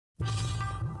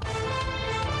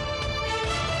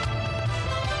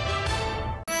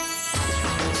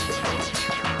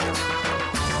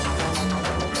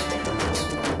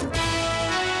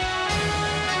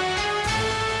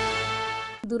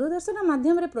दूरदर्शन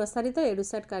माध्यम प्रसारित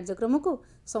एडुसाट कार्यक्रम को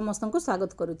समस्त को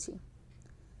स्वागत करुछि।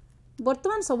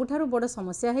 वर्तमान सबुठारु बड़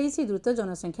समस्या है द्रुत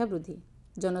जनसंख्या वृद्धि।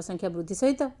 जनसंख्या वृद्धि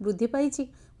सहित वृद्धि पाई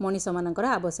मनीष मानकर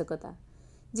आवश्यकता,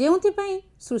 जेउथिपाई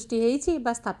सृष्टि होईछि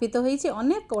बा स्थापित होईछि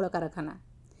अनेक कलकारखाना।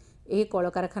 एही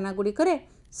कलकारखाना गुड़िकरे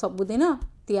सबुदिन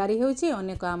तैयारी होईछि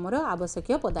अनेक आमर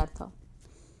आवश्यक पदार्थ।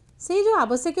 से जो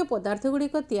आवश्यक पदार्थ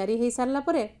गुड़िक तैयारी हो सारा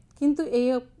परे किंतु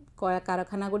ए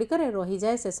कारखाना गुड़िकरे रही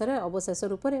जाए शेष अवशेष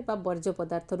रूप में वर्ज्य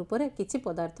पदार्थ रूप में किछि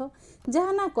पदार्थ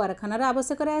जहाँ ना कारखानार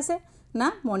आवश्यक आसे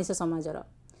ना मनीष समाजर,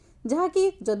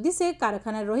 जहाँकि जदि से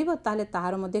कारखाना रहिबो ताहले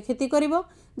ताहार मध्य क्षति करिवो,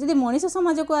 जदि मनीष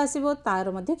समाज को आसीबो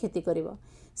ताहार मध्य क्षति करिवो।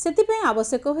 सेतिपई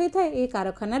आवश्यक होइथाय ए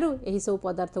कारखानारू एही सब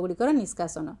पदार्थ गुड़िकर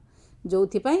निष्कासन,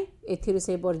 जोथिपई एथिरु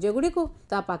से वर्ज्य गुड़िको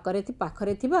ता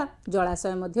पाखरे थिबा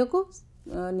जलाशय मध्य को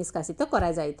निष्कासित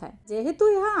करा जाय थाए। जेहेतु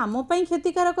यह आम पई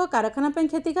क्षतिकारक कारखाना पई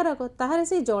क्षतिकारक ताहारे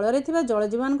से जल रे थिबा जल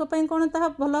जीवान को पई कोन ताहा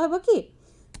भलो हेबो कि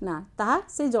ना, ताहा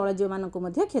से जल जीवान को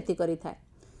मध्य क्षति करि थाए।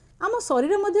 आम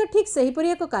शरीर मध्य ठीक सही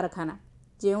परि एक कारखाना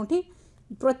जेउठी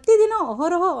प्रतिदिन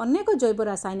अहरह अनेक जैव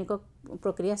रासायनिक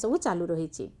प्रक्रिया सब चालू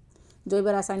रही। जैव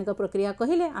रासायनिक प्रक्रिया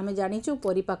कहिले आमे जानिचु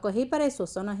परिपाक हेई पारे,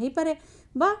 शोषण हेई पारे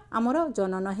बा आमर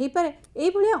जनन हेई पारे, एई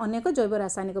भलिया अनेक जैव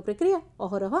रासायनिक प्रक्रिया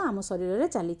अहरह आम शरीर रे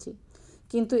चालिछि।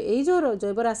 किंतु एई जो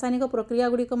जैव रासायनिक प्रक्रिया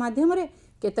गुड़िक माध्यम रे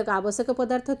केतक आवश्यक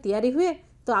पदार्थ तैयारी हुए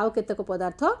तो आउ केतक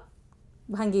पदार्थ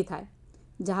भांगी थाए,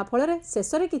 जहा फल रे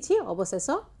शेष रे किछि अवशेष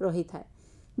रही थाए,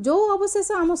 जो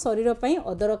अवशेष आम शरीर पई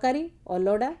अदरकारी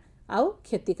अलड़ा आउ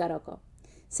क्षतिकारक।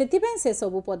 सेथिपई से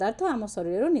सबु पदार्थ आम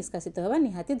शरीर निष्कासित होगा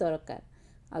निहाती दरकार।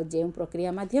 आउ जे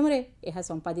प्रक्रिया माध्यम रे एहा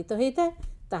संपादित होता है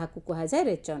ताहाकु कहा जाए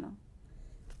रेचन।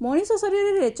 मनीष शरीर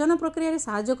रे रेचन प्रक्रिया रे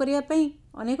सहाय्य करिया पई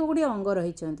अनेक गुडी अंग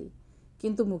रहिचंती,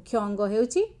 किंतु मुख्य अंग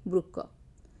हेउची वृक्क।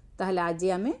 ताहले आज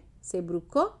आमे से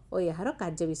वृक्क और यार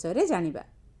कार्य विषय रे जानिबा।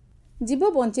 जीव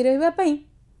बंची रहिबा पई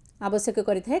आवश्यक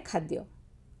करिथाय खाद्य।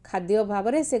 खाद्य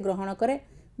भाव से ग्रहण करे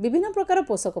विभिन्न प्रकार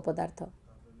पोषक पदार्थ,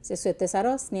 से श्वेतसार,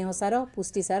 स्नेहसार,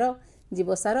 पुष्टिसार,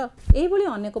 जीवसार एही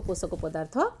अनेक पोषक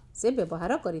पदार्थ से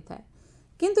व्यवहार करिथाय।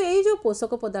 किंतु एही जो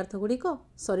पोषक पदार्थ गुड़िक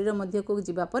शरीर मध्य को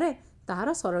जीवा परे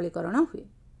ताहार सरलीकरण हुए।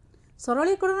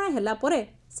 सरलीकरण हैला परे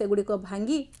सेगुड़िक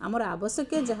भांगी आमर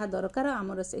आवश्यक जहाँ दरकार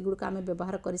आमर सेगुड़िक आमे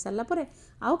व्यवहार कर सारा परे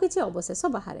आउ किछि अवशेष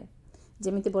बाहर।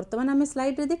 जेमिति वर्तमान आमे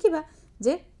स्लाइड रे देखिबा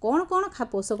जे कौन कौन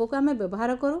पोषक को आमे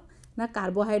व्यवहार करू ना,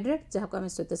 कार्बोहाइड्रेट जहाँ को आमे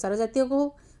श्वेतसार जातीय कहू,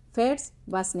 फैट्स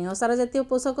बा स्नेहसार जातीय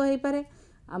पोषक हो पारे,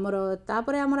 आमर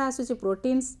तापरे आमर आसुची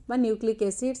प्रोटीन्स बा न्यूक्लिक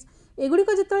एसिड्स।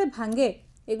 एगुड़िक जिते भांगे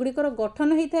एगुड़िकर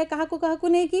गठन होता है क्या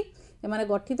नहीं कि एमाने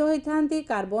गठित होती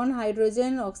कार्बन,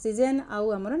 हाइड्रोजेन, ऑक्सीजन आउ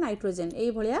आमर नाइट्रोजेन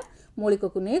यही भाया मौलिक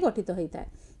को नहीं गठित होता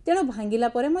है। तेणु भांगिला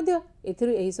परे मध्य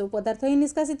एथिरु एही सब पदार्थ ही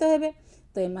निष्कासित हेबे।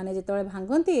 तो एमाने जिते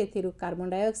भांगती एथिरु कार्बन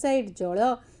डाइऑक्साइड,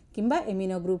 जल किंबा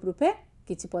एमिनो ग्रुप रूपे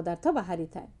किछि पदार्थ बाहरी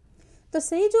थाए। तो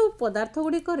सही जो पदार्थ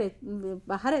गुड़िक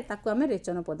बाहर ताकू आमे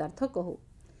रेचन पदार्थ कहू।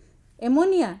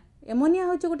 एमोनिया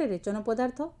हूँ गोटे रेचन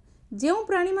पदार्थ। जो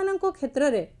प्राणी मान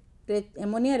क्षेत्र में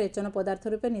एमोनिया रेचन पदार्थ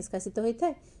रूपे निष्कासित होता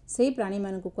है से प्राणी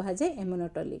मान कह जाए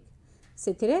एमोनोटॉलिक।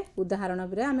 से उदाहरण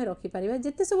भी आम रखिपर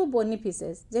जिते सब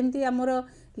बेनिफिसेस जमती आमर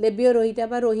लेबियो रोहीटा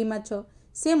बा रोही माछ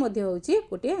से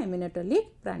गोटे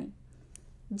एमोनोटॉलिक प्राणी।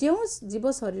 जो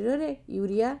जीव शरीर में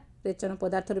यूरिया रेचन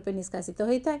पदार्थ रूपे निष्कासित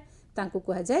होता है तांकु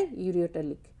कहा जाए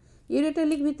यूरियोटॉलिक।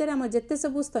 यूरियोटॉलिक भितर आम जिते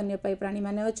सब स्तन्यपायी प्राणी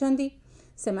माने अछंती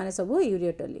से माने सब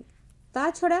यूरियोटॉलिक। ता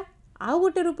छड़ा आउ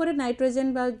गोटे रूप में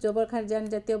नाइट्रोजेन बा जबरखारजान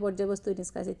जातीय वर्ज्यवस्तु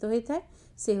निष्कासित होता है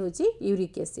से होची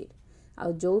यूरिक एसिड।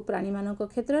 आउ जो प्राणी मान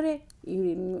क्षेत्र में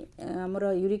आमर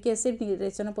यूरिक एसिड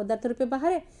रेचन पदार्थ रूपे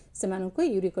बाहर से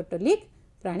यूरिकोटॉलिक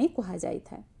प्राणी कहा जाए।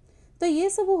 तो ये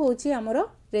सब होची आमर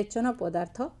रेचन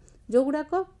पदार्थ जो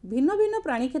गुड़ाक भिन्न भिन्न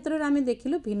प्राणी क्षेत्र में आम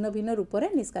देखिलु भिन्न भिन्न रूप में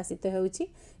निष्कासित होउछि।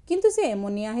 किंतु से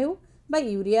एमोनिया हो बा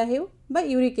यूरिया हो बा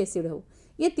यूरिक एसिड हो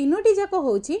ये तीनोटी जाक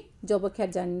होउछि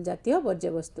जबक्षारजान जातीय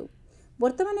वर्ज्यवस्तु।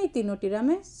 वर्तमान ये तीनोटी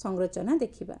आम संरचना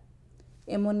देखिबा।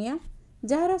 एमोनिया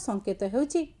जार संकेत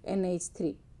होउछि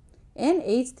NH3।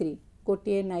 NH3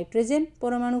 गोटे नाइट्रोजेन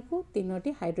परमाणु को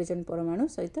तीनोटी हाइड्रोजेन परमाणु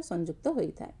सहित संयुक्त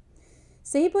होता है।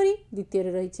 सेहीपरि द्वितीय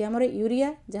रही आमर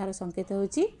यूरिया जार संकेत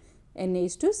होउछि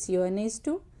NH2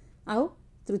 CONH2 आउ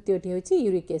तृतीयटी होछि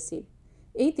यूरिक एसिड।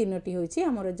 यही तीनोटी होछि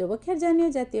आमर जबक्षारजान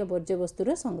जातीय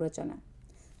वर्ज्यवस्तुर संरचना।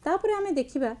 तापर आमे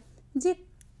देखिबा जे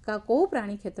को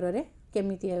प्राणी क्षेत्र में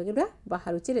केमिति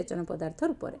बाहरुछि रेचन पदार्थ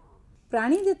रूप में।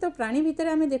 प्राणी भितर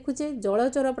आमे देखुचे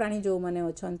जलचर प्राणी जो माने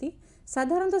अछंती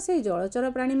साधारणतः से जलचर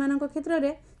प्राणी मान क्षेत्र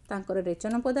में तांकर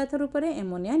रेचन पदार्थ रूप में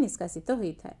एमोनिया निष्कासित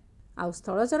होता है। आउ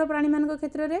स्थलचर प्राणी मान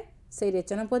क्षेत्र में से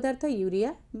रेचन पदार्थ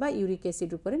यूरिया बा यूरिक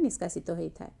एसिड रूप में निष्कासित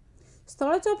होता है।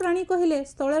 स्थलचर प्राणी कहले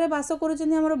स्थल बास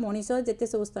कर मनीष जिते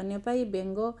सब स्तन्यपायी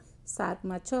बेंग सार्क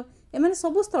माछ एमाने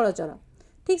सब स्थलचर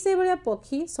ठीक से भाया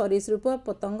पक्षी सरीसृप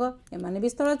पतंग एमाने भी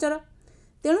स्थलचर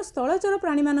तेणु स्थलचर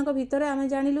प्राणी मान भितर आम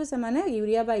जानिलु से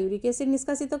यूरिया बा यूरिक एसिड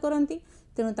निष्कासित करती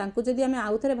तेणु तांको जदि आम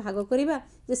आउ थे भाग करवा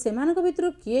जे सेमानक भितर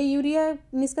किए यूरिया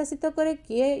निष्कासित करे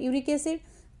किए यूरिक एसिड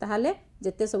ताहले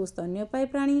जेते सब स्तन्यपायी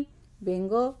प्राणी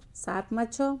बेंग सार्क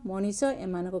माछ मनीष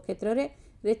एमानक क्षेत्र में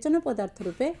रेचन पदार्थ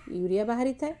रूपे यूरिया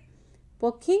बाहरी थाए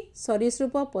पक्षी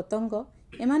सरीसृप पतंग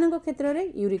एमानक क्षेत्र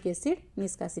में यूरिक एसिड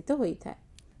निष्कासित होता है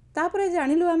तापर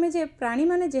जानिलु आमे जे प्राणी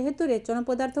माने जेहेतु रेचन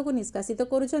पदार्थ को निष्कासित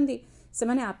करुछंती से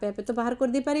माने आपे आपे तो बाहर कर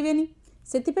दे पारिबेनी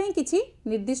सेतिपई किछि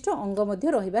निर्दिष्ट अंग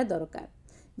मध्य रहिबा दरकार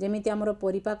जेमिति हमर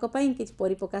परिपाक पई किछि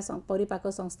परिपाक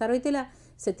संस्था रहितिला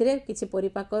सेतिरे किछि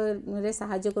परिपाक रे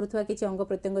सहाय्य करुथवा किछि अंग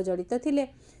प्रत्यंग जड़ित थिले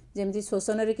जेमिति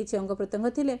शोषण रे किछि अंग प्रत्यंग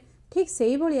थिले ठीक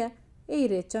सेही भलिया एई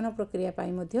रेचन प्रक्रिया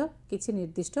पई मध्य किछि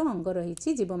निर्दिष्ट अंग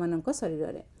रहिछि जीव मानक शरीर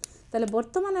रे ताले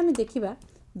वर्तमान आमे देखिबा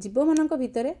जीव मानक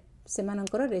भितरे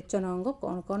सेमानकर रेचन अंग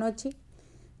कौन कौन अच्छी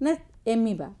ना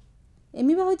एमिबा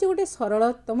एमिबा हूँ गोटे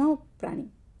सरलतम प्राणी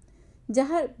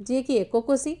जहाँ जी कि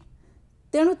एककोशी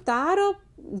तेणु तार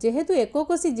जेहेतु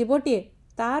एककोशी जीवटीए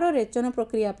तार रेचन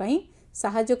प्रक्रिया पाई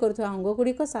साहाय्य करुवा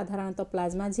अंगगुड़िक साधारणतः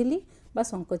प्लाज्मा झिली बा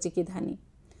संकोचिकी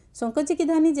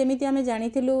धानी जेमिति आमे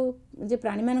जानिथिलु जे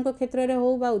प्राणी मानक क्षेत्र में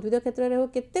हो बा उद्भिद क्षेत्र में हो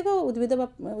केतेक उद्भिद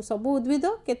सबु उद्भिद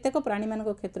केतेक प्राणी मानक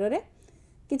क्षेत्र में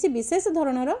किछि विशेष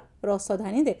धरणर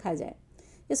रसधानी देखा जाए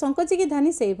ये संकोचिकी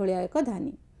धानी से भलिया एक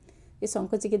धानी ये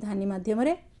संकोचिकी धानी माध्यम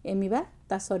एमिबा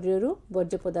ता शरीर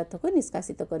वर्ज्य पदार्थ को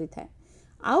निष्कासित करिथाए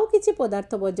आउ किछि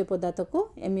पदार्थ वर्ज्य पदार्थ को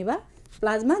एमिबा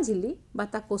प्लाज्मा झिल्ली बा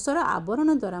ता कोषर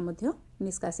आवरण द्वारा मध्य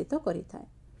निष्कासित करिथाए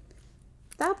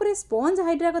तापरे स्पंज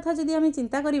हाइड्रा कथा जदि आमे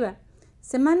चिंता करिबा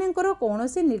सेमानकर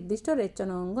कौनसी निर्दिष्ट रेचन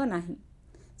अंग नाही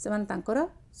सेमान तांकर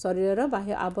शरीर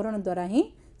बाह्य आवरण द्वारा ही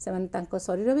सेमान तांको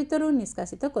शरीर भितर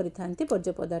निष्कासित करिथांती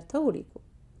वर्ज्य पदार्थ गुड़ी को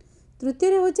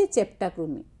तृतीय होची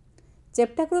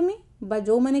चेप्टाकृमि बा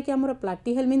जो माने कि हमर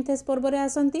प्लाटी हेलमिन्थेस पर्व रे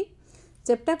आसंती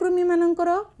चेप्टाकृमि मानकर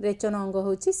रेचन अंग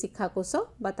होची शिखाकोश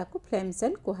बा ताको फ्लेम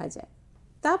सेल कहा जाए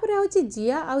तापरे होची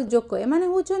जिया आ जोक एमाने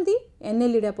होचंती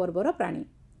एनेलिडा पर्वर प्राणी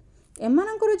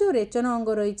एमानकर जो रेचन अंग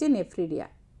रही नेफ्रिडिया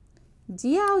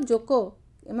जिया आ जोक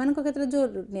एमानक क्षेत्र जो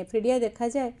नेफ्रिडिया देखा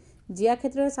जाए जिया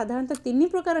क्षेत्र में साधारणतः 3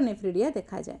 प्रकार नेफ्रिडिया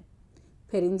देखा जाए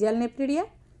फेरिंजियल नेफ्रिडिया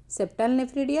सेप्टाल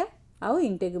नेफ्रिडिया आउ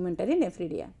इंटेगुमेंटारी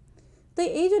नेफ्रिडिया तो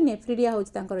ये जो नेफ्रिडिया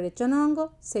होची रेचन अंग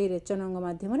से रेचन अंग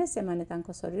माध्यम से माने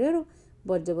तांको शरीर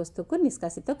वर्ज्यवस्तु को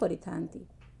निष्कासित करिथांती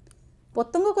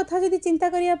पतंग कथा जदि चिंता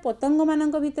करिया पतंग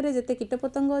मानक भितर जेते कीट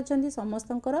पतंग अछंती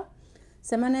समस्तंकर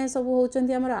सेमाने सब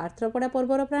होचंती हमर आर्थ्रोपोडा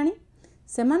पर्वर प्राणी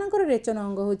सेमानकर रेचन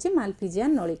अंग होची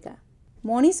मालफिजियन नलिका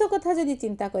मनीष कथा जदि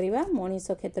चिंता करिबा मनीष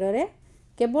क्षेत्र में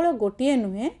केवल गोटे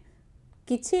नुहे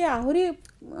किछि आहुरी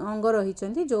अंग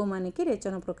रही जो माने कि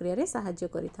रेचन प्रक्रिया रे सहाय्य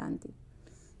करिथांती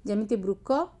जेमिति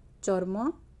वृक चर्म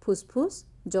फुसफुस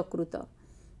यकृत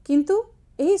किंतु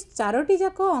एही चारोटी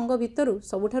जाक अंग भितरु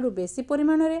सबुठारु बेसी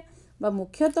परिमाण रे बा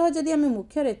मुख्यतः जदि आमे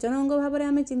मुख्य रेचन अंग भाव में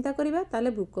आमे चिंता करिबा ताले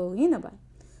वृक ही नबा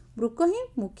वृक ही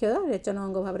मुख्य रेचन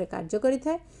अंग भाव में कार्य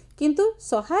करिथाए किंतु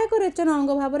सहायक रेचन अंग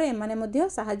भाव में एमाने मध्य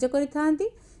सहाय्य करिथांती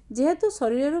जेहेतु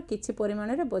शरीर किछि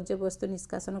परिमाण रे वर्ज्य वस्तु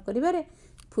निष्कासन करिबारे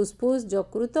फुसफुस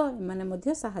यकृत एमाने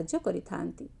मध्य सहाय्य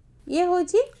करिथांती ये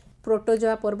होछि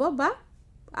प्रोटोजोआ पर्व बा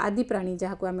आदि प्राणी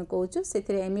जहाँ को आमे कहूँ से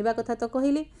एमिबा कथा तो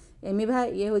कहली एमिबा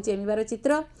ये हूँ एमिबार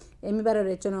चित्र एमिबार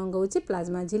रेचन अंग हूँ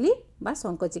प्लाज्मा झिली बा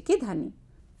संकोचिकी धानी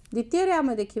द्वितीय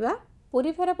आम देखा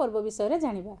पोरिफेरा पर्व विषय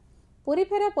जानिबा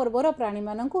पोरिफेरा पर्वर प्राणी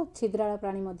मानक छिद्राळ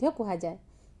प्राणी मध्य कहा जाए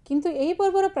किंतु एही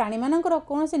पर्वर प्राणी मानकर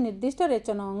कौन से निर्दिष्ट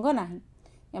रेचन अंग नाही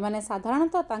एमाने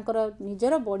साधारणतः तांकर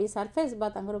निजर बॉडी सरफेस बा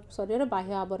तांकर शरीर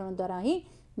बाह्य आवरण द्वारा ही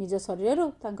निज शरीर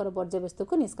तांकर वर्ज्य वस्तु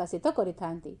को निष्कासित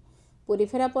करिथांती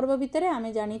पोरिफेरा पर्व भितर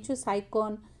आमे जानिछु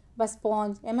साइकोन बा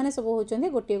स्पंज एमाने सब होचंदी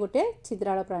गोटे गोटे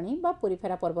छिद्राळ प्राणी बा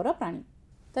पोरिफेरा पर्वर प्राणी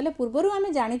ताले पूर्वरु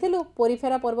आमे जानिथिलु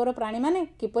पोरिफेरा पर्वर प्राणी माने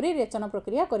किपरि रेचन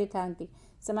प्रक्रिया करिथांती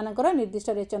सेमानकर निर्दिष्ट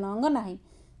रेचन अंग नाही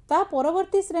ता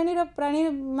परवर्ती श्रेणी प्राणी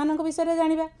मानक विषय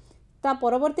जानिबा ता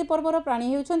परवर्ती पर्वर प्राणी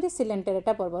हेउछंती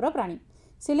सिलेंटेरेटा पर्वर प्राणी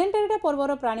सिलेंटेरेटा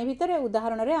पर्वर प्राणी भितर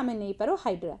उदाहरण रे आमे नै पारो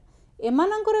हाइड्रा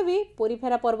एमानकर भी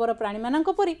पोरिफेरा पर्वर प्राणी मानक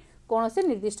परि कोनोसे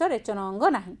निर्दिष्ट रेचन अंग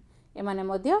नाही एमाने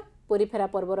मध्य पोरिफेरा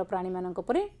पर्वर प्राणी मानक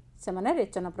परि सेमाने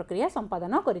रेचन प्रक्रिया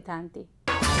संपादन करिथांती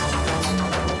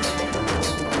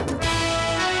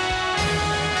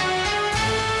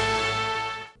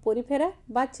पोरिफेरा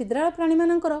बा छिद्राळ प्राणी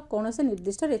मानकर कौन से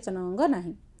निर्दिष्ट रेचन अंग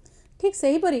नाही ठीक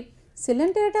सेही परि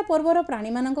सिलेंटेरेटा पर्वर प्राणी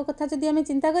मानक कथा जदि आम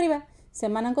चिंता करिबा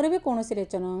सेमानकर भी कौन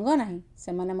रेचन अंग नाही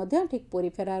सेमाने मध्य ठीक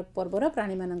पोरिफेरा पर्वर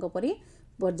प्राणी मानक परि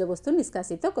वर्ज्यवस्तु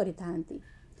निष्कासित करिथांती।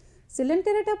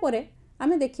 सिलेंटेरेटा परे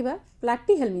आमे देखिबा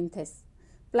प्लाटीहेल्मिन्थेस।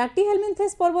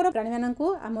 प्लाटीहेल्मिन्थेस पर्वर प्राणी मानक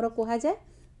आमर कहा जाए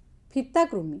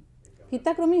फिताकृमि।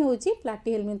 फिताकृमि होची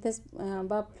प्लाटीहेल्मिन्थेस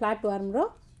बा फ्लैटवर्म रो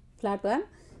फ्लैटवर्म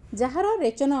जहार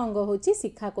रेचन अंग होची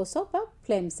शिखाकोश बा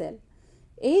फ्लेम सेल।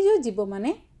 एही जो जीव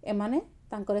माने एमाने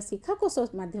तांकर शिखाकोश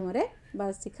माध्यम रे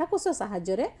बा शिखाकोश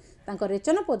सहाय्य रे तांकर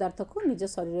रेचन पदार्थ को निज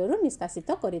शरीर रो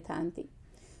निष्कासित करिथांती।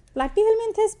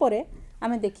 प्लाटीहेल्मिन्थेस परे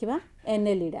आमे देखिबा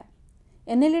एनेलिडा।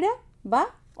 एनेलिडा बा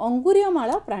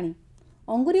अंगुरियमाळ प्राणी।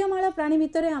 अंगुरियमाळ प्राणी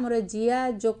भितरे हमर जिया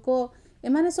जोको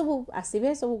एमाने सब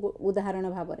आसीबे सब उदाहरण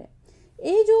भाव रे।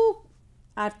 ए जो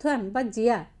आर्थ्वान बा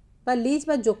जिया बा लीज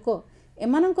बा जोको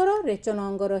एमानकर रेचन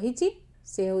अंग रहिछि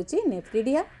से होछि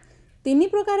नेफ्रिडिया। तीन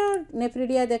प्रकार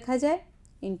नेफ्रिडिया देखा जाए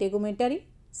इंटेगुमेंटारी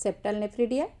सेप्टाल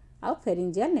नेफ्रिडिया आ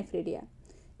फेरिंजियल नेफ्रिडिया।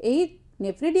 एही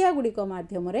नेफ्रिडिया गुड़िक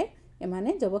माध्यम रे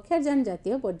एमाने जबक्षारजान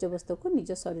जातीय वर्ज्यवस्तु को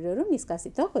निज शरीर रो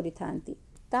निष्कासित करिथांती।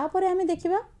 तापरे आमे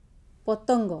देखिबा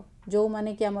पतंग जो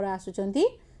माने कि हमर आसुचंती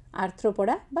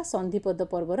आर्थ्रोपोडा बा संधिपद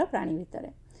पर्वर प्राणी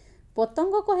भितरे।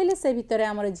 पतंग कहले से भितरे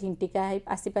हमर झिंटिका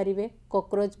आसी परिबे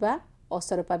कॉकरोच बा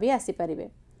असरपा भी आसी परिबे।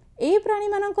 एही प्राणी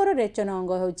मानकर रेचन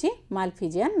अंग होछि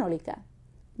मालफिजियन नलिका।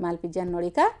 मालफिजियन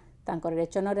नलिका तांकर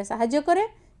रेचन रे सहाय्य करे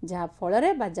जहा फल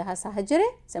रे बा जहा सहाय्य रे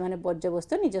से माने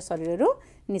वर्ज्यवस्तु निज शरीर रो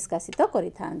निष्कासित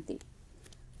करिथांती।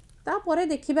 तापरे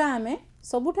देखिबा आमे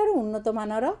सबुठारु उन्नत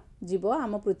मानर जीव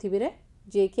आम पृथ्वी रे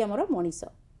जे कि हमर मनीष।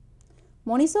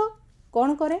 मनीष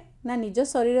कौन करे ना निज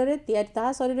शरीर रे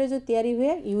ता शरीर जो तैयारी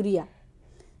हुए यूरिया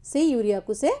से यूरिया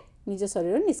को से निज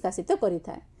शरीर निष्कासित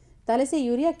करिथाय। ताले से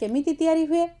यूरिया केमिति तैयारी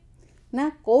हुए ना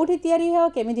कोठी तैयारी हुए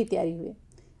केमिति तैयारी हुए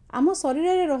आम शरीर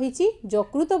रे रहिछि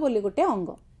यकृत बोली गोटे अंग।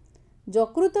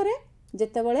 यकृत रे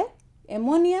जेतेबेले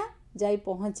एमोनिया जाई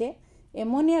पहुँचे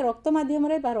एमोनिया रक्त माध्यम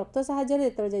रे बा रक्त सहाय्य रे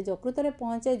जेतेबेले यकृत रे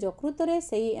पहुँचे यकृत रे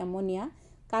सेही एमोनिया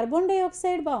कार्बन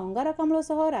डाइऑक्साइड बा अंगारकाम्ल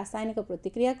सह रासायनिक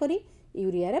प्रतिक्रिया करी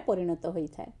यूरिया रे परिणत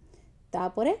होइथाय।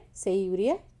 तापरे सेही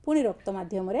यूरिया पुणी रक्त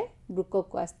माध्यम रे वृक्क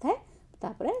को आस्थाय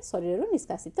तापरे शरीर रो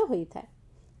निष्कासित होइथाय।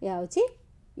 या होछि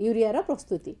यूरिया रो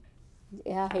प्रस्तुति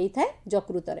या हेइथाय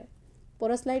यकृत रे।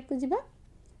 पर स्लाइड को जिबा।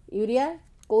 यूरिया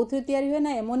कोथु तैयारी हुए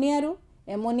ना एमोनिया रू।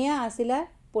 एमोनिया आसिला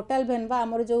पोर्टल वेन बा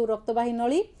हमर जो रक्तवाही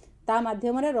नली ता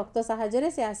माध्यम रे रक्त सहाय्य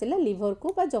रे से आसिला लिवर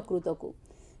को बा यकृत को।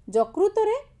 यकृत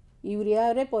रे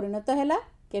यूरिया रे परिणत हैला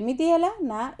केमिति हैला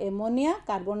ना एमोनिया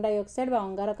कार्बन डाइऑक्साइड बा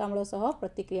अंगारकाम्ल सह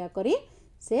प्रतिक्रिया करी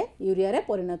से यूरिया रे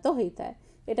परिणत होइथाय।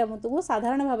 एटा म तुमको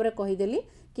साधारण भाव रे कहि देली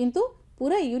किंतु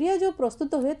पूरा यूरिया जो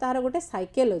प्रस्तुत हुए तार गोटे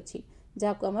साइकेल अछि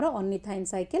जाको हमर ऑर्निथाइन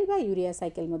साइकेल बा यूरिया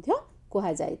साइकेल मध्य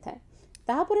कहा जाय थाय।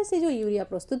 ताहापर से जो यूरिया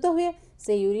प्रस्तुत हुए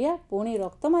से यूरिया पुणी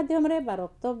रक्त माध्यम रे बा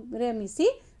रक्त रे मिसी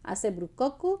आसे वृक्क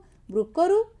को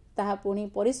वृक्करू ताहा पुणी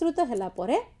परिश्रुत हैला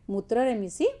परे मूत्र रे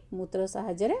मिसी मूत्र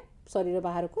सहाय्य रे शरीर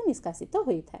बाहर को निष्कासित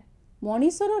होइथाय।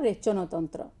 मनीषर रेचन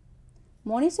तंत्र।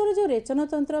 मनीषर जो रेचन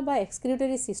तंत्र बा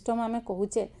एक्सक्रीटरी सिस्टम आमे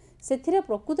कहूचे सेथिरे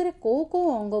प्रकृत रे को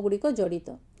अंग गुड़िक जड़ित।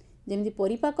 जेमि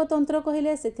परिपाक तंत्र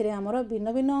कहले सेथिरे हमर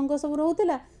भिन्न भिन्न अंग सब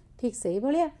रहउतिला ठीक सेही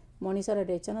भलिया मनीषर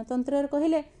रेचन तंत्र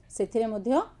कहले सेथिरे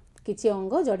मध्य किछि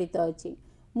अंग जड़ित अछि।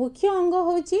 मुख्य अंग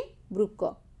होछि वृक्क।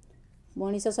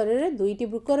 मनीष शरीर रे दुईटी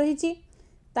वृक्क रहिछि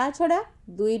ता छडा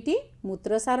दुईटी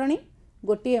मूत्र सारणी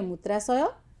गोटिए मूत्राशय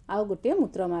आउ गोटिए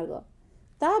मूत्रमार्ग।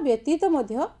 ता व्यतीत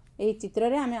मध्य एही चित्र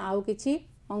रे आमे आउ किछि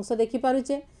अंश देखि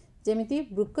पारुचे जेमिति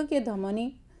वृक्ककीय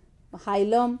धमनी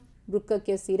हाइलम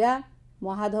वृक्ककीय शिरा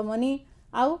महाधमनी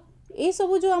आउ ए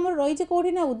सब जो हमर रहिছে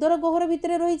कोठी ना उदर गहर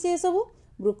भितरे रहिছে ए सब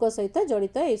वृक्क सहित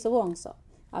जड़ित ए सब अंश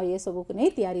आ ये सब को नै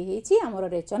तयारी हेछि हमर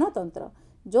रेचन तंत्र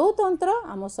जो तंत्र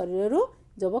आम शरीर रु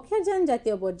जबक्षारजान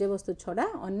जातीय वर्ज्यवस्तु छड़ा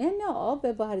अन्यान्य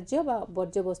अव्यवहार्य बा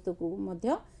वर्ज्यवस्तु को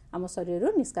मध्य आम शरीर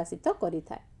रु निष्कासित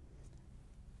करिथाय।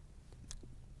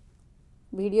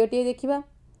 भिडियोटी देखिबा।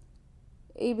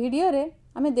 ए भिडियो रे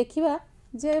आमे देखिबा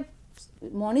जे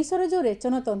मनीषर जो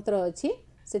रेचन तंत्र अछि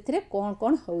सेथिरे कोन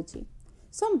कोन होउछि।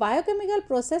 सम biochemical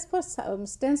process for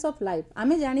sustains of life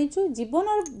आमे जानिछु जीवन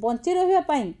बंची रहिबा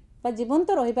पई बा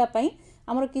जीवंत रहिबा पई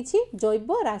हमर किछि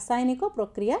जैव रासायनिक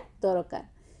प्रक्रिया दरकार।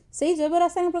 सेही जैव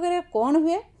रासायनिक प्रक्रिया कोन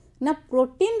हुए ना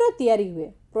प्रोटीन रो तयारी हुए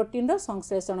प्रोटीन रो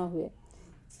संश्लेषण हुए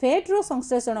फैट रो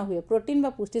संश्लेषण हुए प्रोटीन बा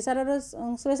पुष्टिसार रो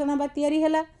संश्लेषण बा तयारी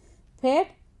हैला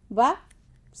फैट बा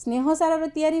स्नेहसार रो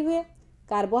तयारी हुए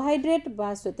कार्बोहाइड्रेट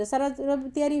बा श्वेतसार रो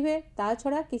तयारी हुए ता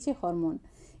छड़ा किछि हार्मोन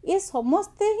ये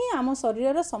समस्ते ही आम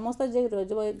शरीर रो समस्त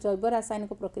जैव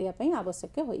रासायनिक प्रक्रिया पई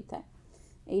आवश्यक होइता।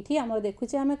 एठी हमर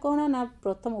देखुचे आमे कोन ना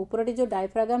प्रथम ऊपरटी जो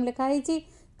डायफ्राग्राम लिखा हेछि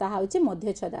ताहा होची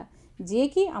मध्यछदा जे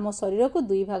कि आम शरीर को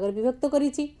दुई भाग विभक्त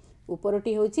करिछि।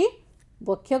 उपरटी होची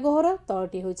बक्ष गहर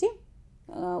तळटी होची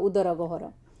उदर गहर।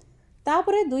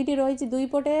 तापरे दुईटी रही दुई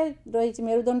पटे रही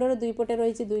मेरुदंडर दुई पटे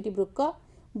रही दुईटी वृक्क।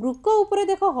 वृक्क उपरे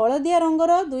देख हलदिया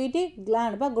रंगर दुईटी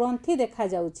ग्लांड बा ग्रंथि देखा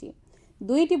जाउछि।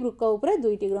 दुईटी वृक्क उपरे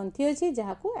दुईटी ग्रंथि अछि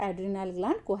जहाकू एड्रिनाल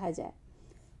ग्लांड कहा जाए।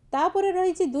 तापरे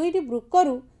रही दुईटी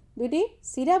वृक्करू दुईटी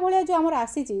सिरा भलिया जो आमर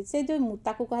आसीछि से जो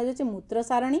ताकू कहा जाउछि मूत्र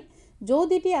सारणी जो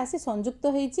दुईटी आसी संयुक्त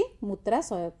होईछि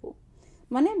मूत्राशय को।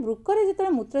 माने वृक्करे जेतबे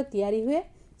मूत्र तैयारी हुए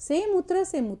से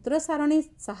मूत्र सारणी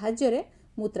साहाय्य रे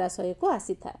मूत्राशय को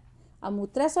आसी थाए। आ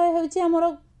मूत्राशय होउछि हमर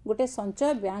गोटे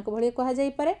संचय बैंक भली कहा जाई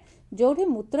पारे जोठी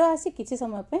मूत्र आसी किछि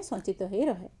समय पे संचित होई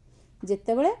रहे।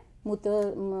 जेतेबेले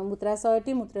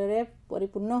मूत्राशयटी मूत्र रे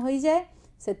परिपूर्ण होई जाए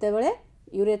सेतेबेले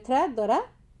यूरेथ्रा द्वारा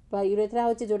बा यूरेथ्रा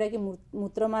होछि जोटा कि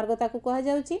मूत्र मार्ग ताकू कहा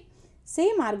जाउछि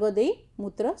सेही मार्ग देई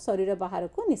मूत्र शरीर बाहर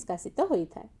को निष्कासित होई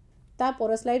थाए। ता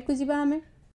पर स्लाइड को जिबा हमें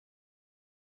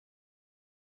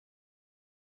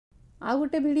आ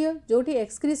गोटे वीडियो जोठी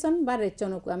एक्सक्रीशन बा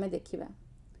रेचन को आमे देखिबा।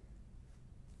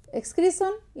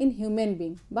 एक्सक्रीशन इन ह्यूमन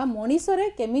बीइंग बा मनीषरे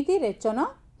केमिति रेचन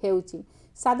हेउची।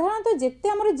 साधारणतः जेते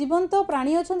हमर जीवंत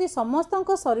प्राणी अछंती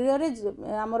समस्तक शरीर रे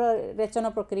हमर रेचन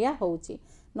प्रक्रिया होउची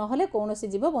नहले कौनसी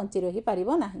जीव बंची रही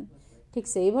पारिबो नाही। ठीक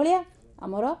सेही भलिया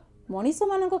हमर मनीष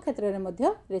मानक क्षेत्र रे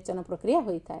मध्य रेचन प्रक्रिया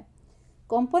होई थाए।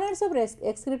 कंपोनेंट्स ऑफ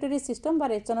एक्सक्रीटरी सिस्टम बा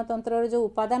रेचन तंत्र रे जो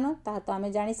उपादान ताहा तो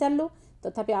आमे जानि सारलु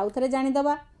तथापि आउ थरे जानि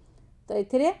दबा। तो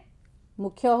एथिरे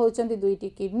मुख्य होउचंती दुईटी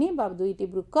किडनी बा दुईटी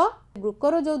वृक्क।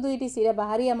 वृक्कर जो दुईटी सिरा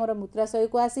बाहरी हमर मूत्राशय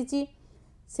को आसीची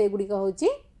से गुडिक होउची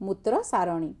मूत्र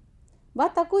सारणी बा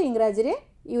ताकू इंग्रजी रे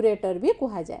यूरेटर भी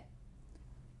कहा जाए।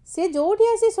 से जोठी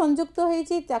आसी संयुक्त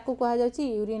होईची ताकू कहा जाउची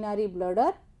यूरिनरी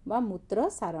ब्लडर बा मूत्र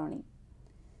सारणी।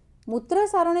 मूत्र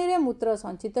सारणी रे मूत्र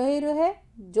संचित होई रहे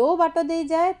जो बाट दे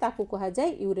जाए ताकू कहा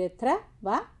जाए यूरेथ्रा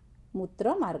बा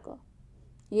मूत्र मार्ग।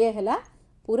 ये हैला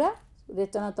पूरा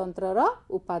रेचन तंत्र रो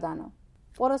उपादान।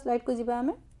 पर स्लाइड को जिबा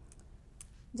हमें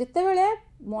जेतेबेले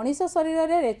मनीष शरीर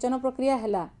रे रेचन प्रक्रिया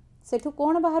हैला सेठू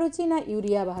कोन बाहरुची ना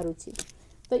यूरिया बाहरुची।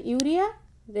 तो यूरिया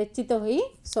रेचित होई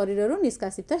शरीर रो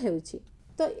निष्कासित हेउची।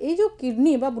 तो ये जो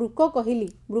किडनी बा वृक्क कहिली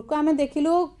वृक्क आमे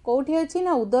देखिलु कोठी अछि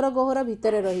ना उदर गहर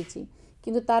भितरे रहिची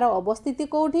किंतु तार अवस्थिति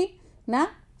कोठी ना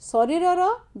शरीर रो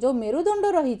जो मेरुदंड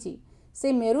रहिची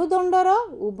से मेरुदंडर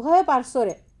उभय पार्श्व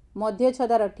रे मध्य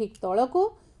छदार ठीक तळकू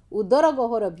उदर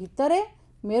गहर भितरे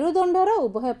मेरुदंडर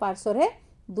उभय पार्श्व रे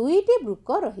दुईटी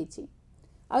वृक्क रहिची।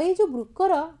 आ ये जो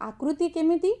वृक्कर आकृति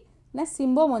केमिति ना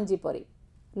सिंब मंजी परी।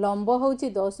 लंब होउची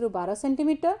 10 रु 12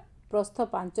 सेंटीमीटर, प्रस्थ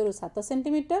 5 रु 7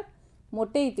 सेंटीमीटर,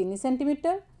 मोटेई 3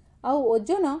 सेंटीमीटर आ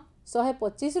ओजन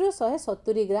 125 रु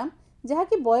 170 ग्राम जहा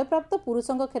कि बयप्राप्त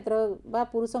पुरुषंक क्षेत्र बा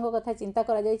पुरुषंक कथा चिंता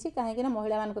करा जायछि काहेकि ना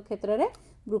महिला मानक क्षेत्र रे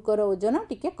वृक्कर ओजन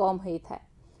टिके कम होई थाए।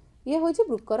 ये होउची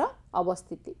वृक्कर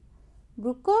अवस्थिति।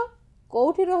 वृक्क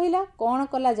कोठी रहिला कोन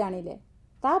कला जानिले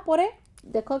तापरे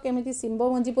देख केमिति सिंब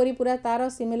मंजी परी पूरा तार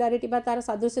सिमिलारिटी बा तार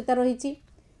सादृश्यता रहिछि।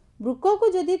 वृक्क को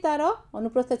जदि तार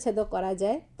अनुप्रस्थ छेद करा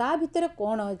जाए ता भितर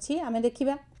कोन अछि आमे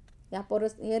देखिबा या पर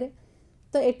ये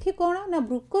तो एठी कोन ना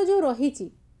वृक्क जो रहिछि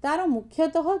तार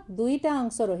मुख्यतः दुईटा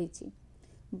अंश रहिछि।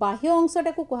 बाह्य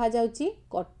अंशटा को कहा जाउछि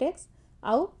कॉर्टेक्स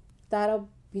आउ तार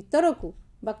भितर को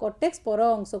बा कॉर्टेक्स पर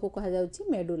अंश को कहा जाउछि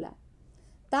मेडुला।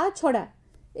 ता छड़ा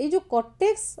ए जो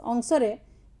कॉर्टेक्स अंश रे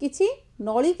किछि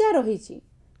नलिका रहिछि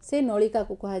से नलिका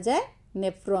को कहा जाए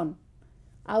नेफ्रॉन।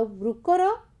 आउ वृक्कर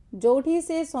जोठी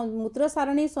से मूत्र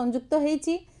सारणी संयुक्त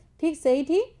होईछि ठीक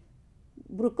सेठी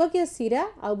वृक्ककीय शिरा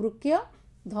आ वृक्कीय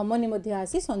धमनी मध्य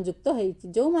आसी संयुक्त होईछि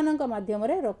जो मानक माध्यम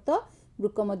रे रक्त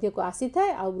वृक्क मध्य को आसी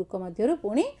थाए आ वृक्क मध्यरु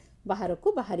पुणी बाहर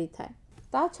को बाहरी थाए।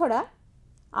 ता छड़ा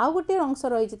आउ गोटे अंश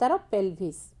रहिछि तार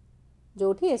पेल्भिस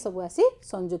जोठी ए सब आसी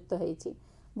संयुक्त होईछि।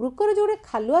 वृक्कर जोडे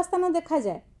खालुआ स्थान देखा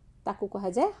जाए ताकू कहा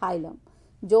जाए हाइलम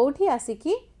जोठी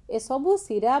आसिकी ए सबु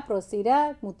शिरा प्रशिरा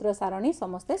मूत्र सारणी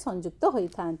समस्ते संयुक्त होई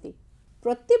थांती।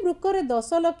 प्रति वृक्करे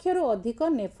 10 लाख रु अधिक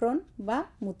नेफ्रॉन बा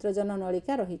मूत्रजन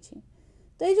नलिका रहिछि।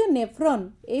 तो ये जो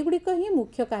नेफ्रॉन एगुड़िक ही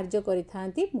मुख्य कार्य करि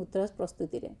थांती मूत्र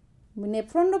प्रस्तुति रे।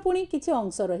 नेफ्रॉन रो पुणी किछि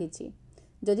अंश रहिछि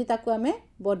जदि ताकू आमे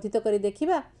वर्धित करि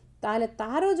देखिबा ताले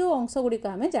तार जो अंश गुड़िक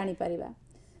आमे जानि परिबा।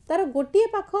 तार गोटिए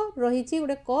पाख रहिछि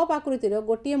गोटे कप आकृतिर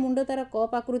गोटिए मुंड तार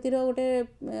कप आकृतिर गोटे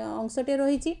अंशटे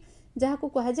रहिछि जहाकू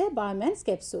कहा जाए बायमैन्स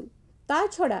कैप्सूल। ता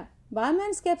छड़ा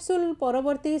बायमैन्स कैप्सूल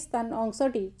परवर्ती स्थान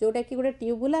अंशटी जोटा कि गोटे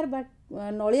ट्यूबुलार बा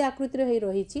नली आकृतिर होई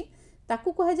रहिछि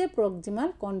ताकू कहा जाए प्रोक्सिमल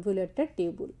कन्वोल्यूटेड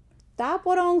ट्यूबुल। ता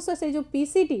पर अंश से जो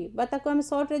पीसीटी बा ताकू हम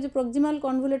शॉर्ट रे जो प्रोक्सिमल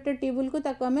कन्वोल्यूटेड ट्यूबुल को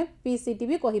ताकू हम पीसीटी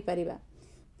भी कहि परिबा।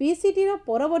 पीसीटी रो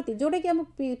परवर्ती जोटा कि हम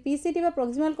पीसीटी बा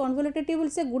प्रोक्सिमल कन्वोल्यूटेड ट्यूबुल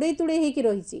से गुड़े तुड़े हेकि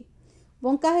रहिछि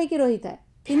बंका होइकी रही था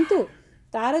किंतु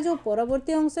तार जो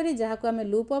परवर्ती अंश जहाँ को आम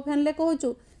लूप ऑफ हैंडले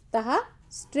कहूँ ताहा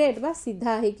स्ट्रेट बा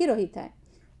सीधा होइकी रही था।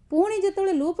 पुणी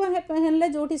जिते लूप हैंडले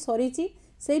जो सरी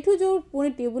सेठू जो पुणी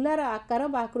ट्यूबुलार आकार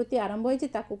बा आकृति आरंभ होती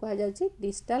कहुच्छी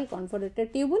डिस्टाल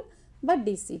कन्फोलेटेड ट्यूबुल बा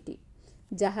डीसीटी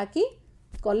जहाँकि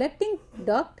कलेक्टिंग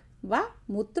डक्ट बा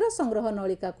मूत्र संग्रह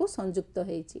नलिका को संयुक्त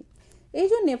होती। ये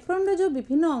जो नेफ्रॉन जो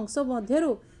विभिन्न अंश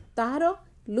मध्यरु तार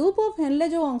लूप ऑफ हैंडले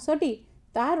जो अंशटी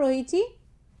तार रही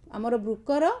आमर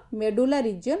ब्रुकर मेडुला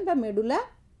रिजन बा मेडुला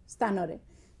स्थान रे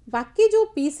बाकी जो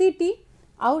पीसीटी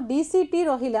आउ डीसीटी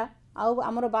रहिला आउ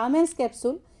आमर बामेन्स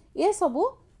कैप्सूल ये सबू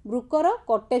ब्रुकर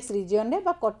कॉर्टेक्स रिजन रे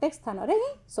बा कॉर्टेक्स स्थान रे ही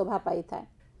शोभा पाई थाए।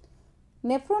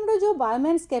 नेफ्रॉन रो जो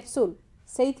बामेन्स कैप्सूल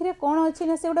से कौन अच्छी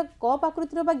ना से गोटे कप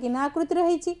आकृतिर बा गिना आकृतिर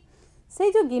रही से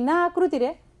जो गिना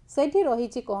आकृतिर से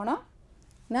रही कौन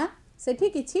ना सेठी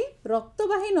किछि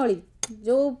रक्तवाही नली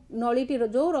जो नलीटी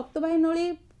जो रक्तवाही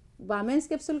नली बामेन्स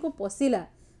कैप्सूल को पशिला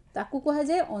ताकू कहा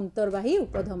जाए अंतर्वाही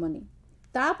उपधमनी।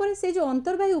 तापर से जो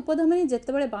अंतर्वाही उपधमनी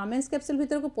जितेबाला बामेन्स कैप्सूल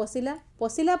भीतर को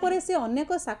पशिला पर से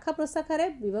अनेक शाखा प्रशाखार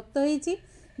विभक्त होती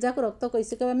जहाँ रक्त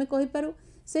कैसिक आम कहीपरू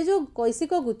से जो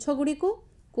कैसिक गुच्छ गुड़ी को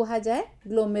कहा जाए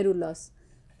ग्लोमेरुलस।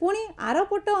 पुणी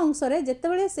आरपट अंश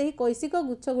जितेबाला से कैसिक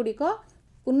गुच्छ गुड़िक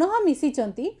पुनः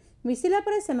मिसिला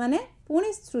पर से माने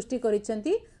पुणी सृष्टि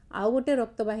करिसेंती आउ गोटे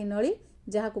रक्तवाही नली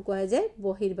जहाँ को कहा जाए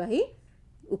बहिर्वाही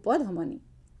उपधमनी।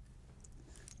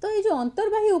 तो ये जो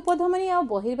अंतर्वाही उपधमनी और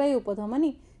बहिर्वाही उपधमनी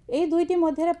ये दुईटी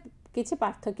मध्य किसी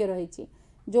पार्थक्य रही।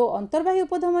 जो अंतर्वाही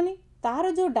उपधमनी तार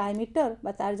जो डायमीटर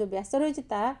बा तार जो व्यास रही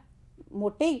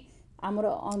मोटे आमर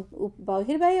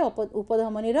बहिर्वाही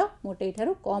उपधमनी मोटे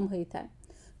ठारू कम होता है।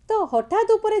 तो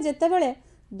हठात उपरे जितेबाला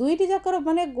दुईटी जाकर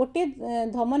माने गोटे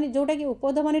धमनी जोटा कि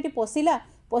उपधमनी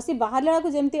पशि बाहर बेला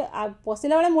जमी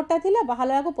पशिला बेले मोटा थिला बाहर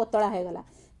बेला पतला हो गला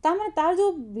तार तार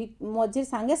जो मझे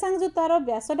सांगे सांगे जो तार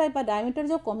व्यासटा डायमीटर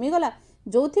जो कमीगला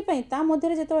जो ता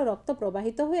मध्य जो रक्त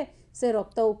प्रवाहित हुए से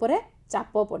रक्त उपरे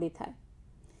चाप पड़ी थाए।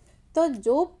 तो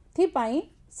जो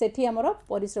सेठी आमर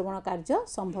परिश्रवण कार्य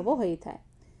संभव होता है।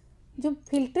 जो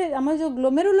फिल्टर आम जो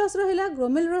ग्लोमेरुलस रहा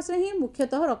ग्लोमेरुलस ही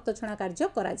मुख्यतः रक्त छणा कार्य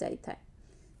करा जाय थाए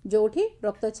जोठी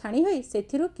रक्त छाणी होई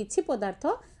सेथिरु किछि पदार्थ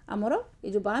आमर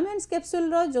ये जो बामेन्स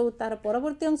कैप्सूल रो जो तार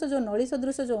परवर्ती अंश जो नली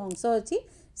सदृश जो अंश अच्छी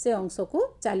से अंश को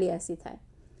चली आसी थाए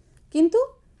किंतु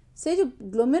से जो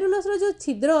ग्लोमेरुलस रो जो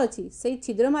छिद्र अच्छी से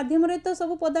छिद्र माध्यम रे तो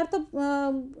सब पदार्थ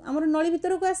आमर नली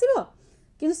भीतर को आसीबो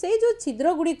किंतु से जो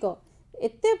छिद्र गुड़िक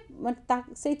एते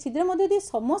से छिद्र मध्य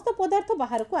समस्त पदार्थ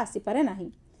बाहर को आसी पारे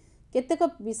नाही। केतेक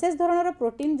विशेष धरणर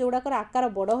प्रोटीन जोड़ाकर आकार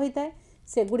बड़ होता है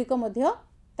से गुड़िक मध्य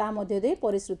ता मध्य दे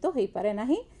परिश्रुत हो पारे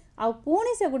नाही। आ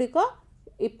पुणी से गुड़िक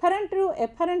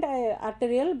एफारेंट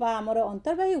आर्टेरियल बा आमर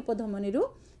अंतर्वाही उपधमनी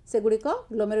से गुड़िक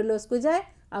ग्लोमेरुलस को जाए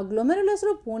आ ग्लोमेरुलस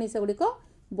पुणी से गुड़िक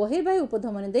बहिर्वाही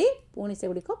उपधमनी दे पुणी से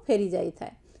गुड़िक फेरी जाई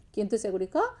थाए किंतु से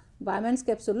गुड़िक बामेन्स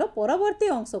कैप्सूल परवर्ती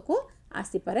अंश को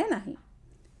आसी पारे नाही।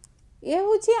 ये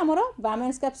होछि आमर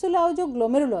बामेन्स कैप्सूल आ जो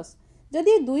ग्लोमेरुलस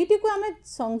जदि दुईटी को आम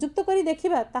संयुक्त करी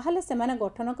देखिबा ताहले सेमाने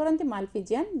गठन करंती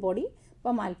मालफिजियन बॉडी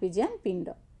बा मालफिजियन पिंड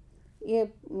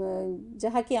ये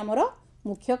जहाँ कि आमर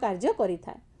मुख्य कार्य करि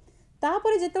थाए।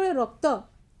 तापर जेतेबेले रक्त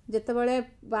जेतेबेले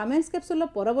बामेन्स कैप्सूल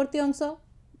परवर्ती अंश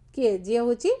किए जी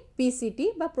होछि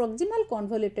पीसीटी बा प्रोक्सिमल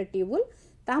कन्वोल्यूटेड ट्यूबुल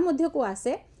ता मध्य को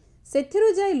आसे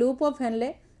सेथिरु जाय लूप ऑफ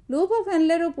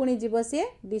हैंडले रो पुणी जीव सी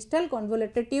डिस्टाल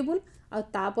कन्वोल्यूटेड ट्यूबुल आ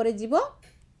तापरे जीव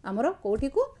आमर कोठी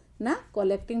को ना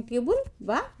कलेक्टिंग ट्यूबुल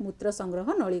बा मूत्र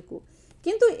संग्रह नली को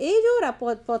किंतु ए जो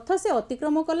पथ से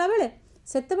अतिक्रम कला बेले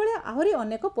सेतेबेले आहुरी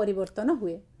अनेक परिवर्तन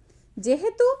हुए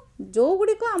जेहेतु जो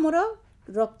गुड़िक आमर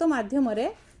रक्त माध्यम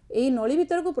यही नली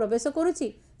भीतर को प्रवेश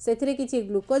करुच्ची से किसी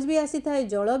ग्लुकोज भी आसी थाए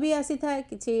जल भी आसी थाए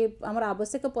किसी आमर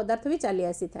आवश्यक पदार्थ भी चली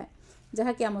आसी थाए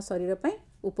जहाँकि आम शरीर पर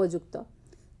उपयुक्त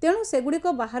तेणु सेगुड़िक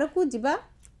बाहर को जीवा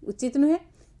उचित नुहे।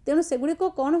 तेणु सेगुड़िक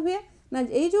कौन हुए ना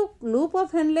ये जो loop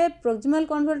of Henle proximal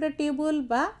converted tubule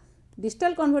बा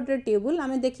डिस्टाल कन्वर्टेड ट्यूबुल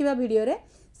आम देखा भिडियो रे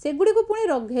सेगुड़ी को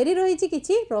पुणी घेरी रही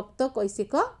किसी रक्त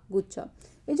कैसिक गुच्छ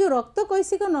ये जो रक्त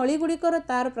कैसिक नली गुड़िकर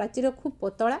तार प्राचीर खूब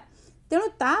पतला तेणु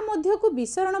ता मध्य को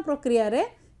विसरण प्रक्रिया रे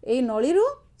यही नली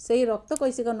से रक्त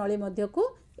कैसिक नली मध्य को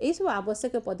यही सब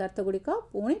आवश्यक पदार्थ गुड़िक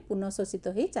पुणी पुनः शोषित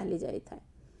हो चली जाए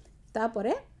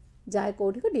तापरे जाए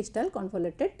कौटी को डिस्टाल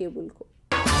कन्वोल्यूटेड ट्यूबुल को।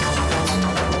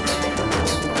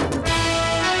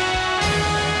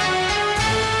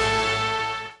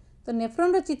 तो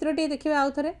नेफ्रॉन रो चित्रटी देखिबा आउ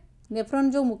थरे नेफ्रॉन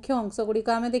जो मुख्य अंश गुड़िक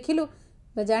आम देखिलु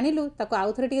जानिलु ताको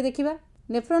आउ थरे टिके देखिबा।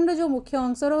 नेफ्रॉन रो जो मुख्य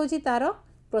अंश रही तार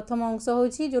प्रथम अंश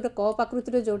होची जोटा कप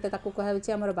आकृतिर जोटा ताको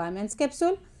कहाउची हमर बामेन्स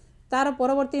कैप्सूल तार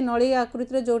परवर्ती नली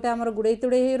आकृतिर जोटा हमर गुड़े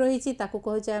तुड़े रही ताको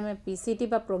कहउची आम पीसीटी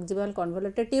बा प्रोक्सिमल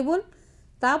कन्वोल्यूटेड ट्यूबुल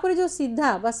तापर जो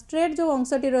सीधा बा स्ट्रेट जो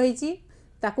अंशटी रही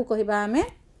ताकू कहबा आमे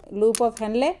लूप ऑफ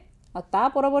हेनले और ता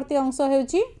परवर्ती अंश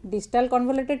होउची डिजिटल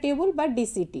कन्वोल्यूटेड ट्यूबुल बा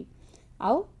डीसीटी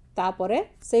आउ तापरे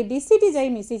से डीसीटी जाई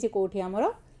मिसी कोठी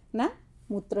हमरो ना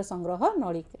मूत्र संग्रह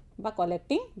नली बा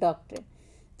कलेक्टिंग डक्ट रे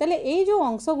तले ए जो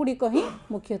अंश गुडी को ही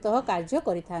मुख्यतः कार्य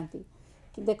करि थांती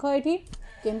देख ये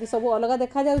केमती सब अलग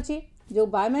देखा जाउची जो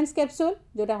बायोमेन्स कैप्सूल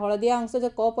जोटा हलदिया अंश जो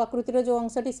कप आकृतिर जो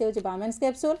अंशटी से होची बायोमेन्स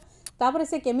कैप्सूल तापर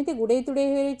से केमिति गुडे तुडे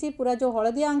होईची पूरा जो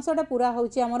हलदिया अंशटा पूरा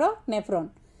होची हमरो नेफ्रॉन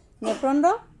नेफ्रॉन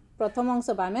रो प्रथम अंश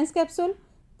बायोमेन्स कैप्सूल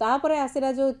तापर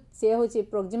आसीरा जो से होची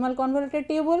प्रोक्सिमल कन्वोल्यूटेड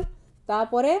ट्यूबुल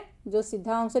तापर जो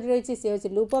सीधा अंशटी रही से होची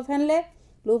लूप ऑफ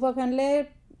हेनले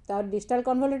तार डिजिटल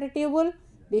कन्वोल्यूटेड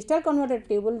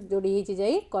ट्यूबुल जोड़ी होची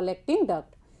जाई कलेक्टिंग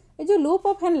डक्ट ए जो लूप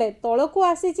ऑफ हेनले तळको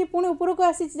आसीची पुणी ऊपरको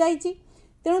आसीची जाईची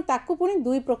तेणु ताकू पुणी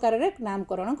दुई प्रकार रे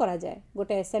नामकरण करा जाए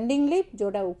गोटे एसेंडिंग लीफ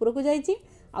जोटा ऊपरको जाईची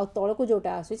आ तळको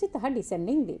जोटा आसीची ताहा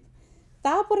डिसेंडिंग लीफ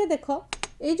तापर देख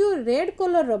ए जो रेड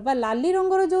कलर रो बा लाली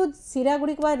रंगर जो सिरा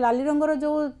गुडी बा लाली रंगर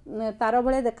जो तार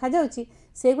भले देखा जाउची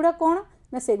सेगुडा कोन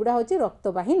ना सेगुडा होची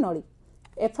रक्तवाही नळी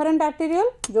एफरेंट आर्टेरियल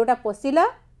जोटा पसिला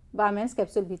बायोमेन्स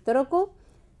कैप्सूल भितर को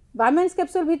बायोमेन्स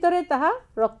कैप्सूल भितर ताहा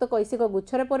रक्त कैसिक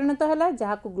गुच्छरे परिणत हैला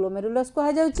जहा को ग्लोमेरुलस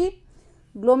कहा जाउची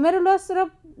ग्लोमेरुलस रो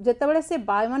जेतेबेले से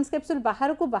बायोमेन्स कैप्सूल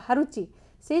बाहर को बाहरुची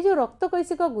से जो रक्त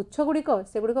कैसिक गुच्छ गुड़िक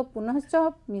सेगुड़िक पुनश्च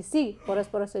मिसी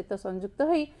परस्पर सहित संयुक्त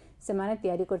होई से माने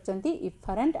तैयारी करचंती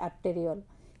इफरेंट आर्टेरियल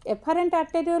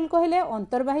कहले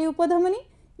अंतर्वाही उपधमनी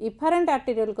इफरेंट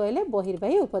आर्टेरियल कहले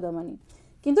बहिर्वाही उपधमनी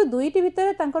किंतु दुईटी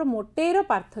भितर तांकर मोटेर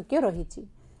पार्थक्य रहिछि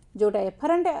जोटा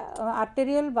एफरेंट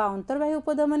आर्टेरियल बा अंतर्वाही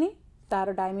उपधमनी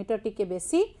तार डायमीटर टिके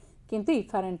बेसी किंतु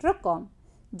इफरेंट रो कम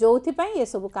जोथि पई ये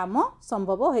सब काम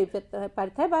संभव होई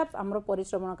पारिथाय बा हमरो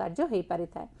परिश्रमण कार्य होई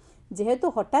पारिथाय जेहेतु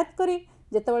हठात करी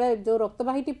जेतेबेले जो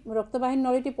रक्तवाही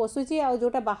नळीटी पसुची आ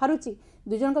जोटा बाहरुची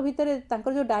दुजनक भितर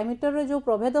तांकर जो डायमीटर रो जो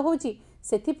प्रभेद होउची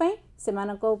सेथि पई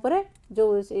सेमानक ऊपर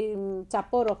जो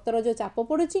चाप रक्तर जो चाप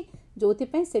पडुची जोथि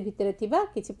पई से भितर थिबा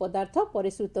किछि पदार्थ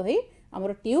परिश्रुत होई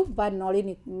हमरो ट्यूब बा नळी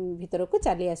भितर को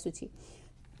चली आसुची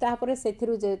तापर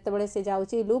सेथिरु जेतेबेले से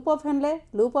जाउची लूप ऑफ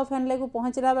हेनले को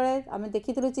पहुँचला बेले आमे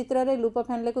देखिथिलु चित्र रे लूप ऑफ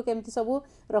हेनले को केमती सब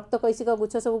रक्त कैसिक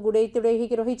गुच्छ सब गुडे तुडे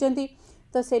ही रहिचंती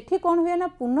तो सेठी कोन हुए ना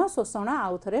पुनः शोषण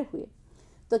आउ थरे हुए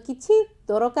तो किछि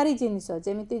दरकारी जिनिस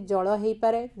जेमिति जल हेई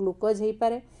पारे ग्लूकोज हेई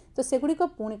पारे तो सेगुडी को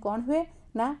पुणी कोन हुए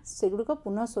ना सेगुडी को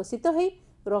पुनः शोषित होई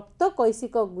रक्त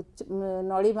कैसिक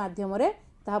नळी माध्यम रे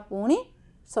ता पुणी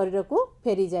शरीर को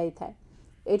फेरी जाई थाए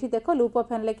एठी देखो लूप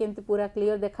ऑफ हेनले केमती पूरा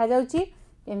क्लियर देखा जाउची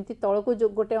एमती तळको जो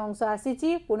गोटे अंश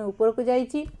आसीची पुणी ऊपर को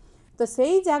जाईची तो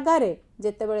सेई जागा रे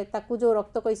जेतेबेले ताकू जो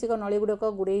रक्त कैसिक नळी गुडक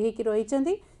गुडे हेकी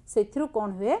रहिचंती सेथिरु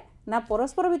कोन हुए ना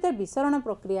परस्पर भितर विसरण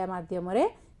प्रक्रिया माध्यम रे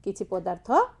किछि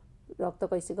पदार्थ रक्त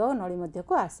कैसिक नळी मध्य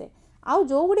को आसे आउ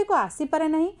जो गुडी को आसी पारे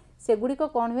नाही से गुडी को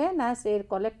कोन हुए ना से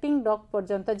कलेक्टिंग डक्ट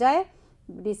पर्यंत जाए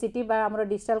डीसीटी बा हमरो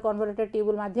डिजिटल कन्वोल्यूटेड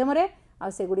ट्यूबुल माध्यम रे आ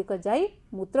से गुडी को जाई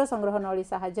मूत्र संग्रह नळी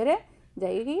सहाय्य रे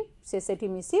जाई से सेठी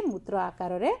मिसी मूत्र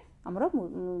आकार रे हमरो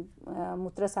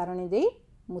मूत्र सारणी दे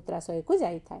मूत्राशय को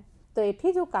जाई थाए तो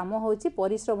एठी जो काम होची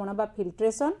परिश्रवण बा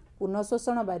फिल्ट्रेशन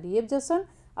पुनःशोषण बा रिएब्जर्शन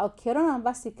आ क्षरण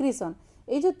बा सिक्रीशन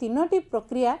ए जो तीनोटी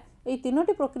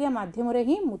प्रक्रिया माध्यम रे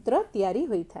ही मूत्र तैयारी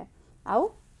होई थाए आउ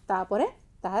तापरे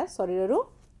ता शरीर रो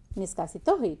निष्कासित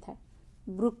होई थाए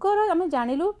वृक्कर आमे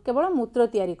जानिलु केवल मूत्र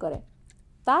तैयारी करे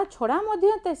ता छडा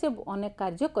मध्य से अनेक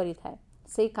कार्य करि थाए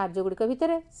से कार्य गुड़िक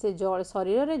भितर से जल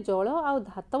शरीर रे जल आ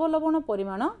धातव लवण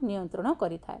परिमाण नियंत्रण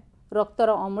करि थाए रक्तर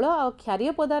अम्ल आ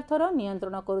क्षारीय पदार्थर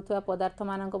नियंत्रण करुवा पदार्थ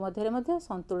मानक मध्य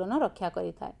संतुलन रक्षा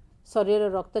करि थाए शरीर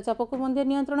रक्तचाप को मध्य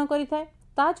नियंत्रण करि थाए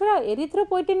ता छडा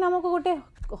एरिथ्रोपोइटिन नामक गोटे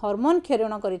हार्मोन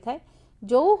क्षरण करि थाए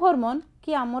जो हार्मोन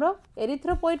कि आमर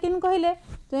एरिथ्रोपोइटिन कहले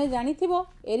तुमे जानिथिबो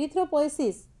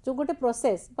एरिथ्रोपोएसिस जो गोटे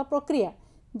प्रोसेस बा प्रक्रिया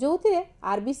जो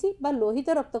आरबीसी बा लोहित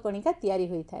रक्त कणिका तैयारी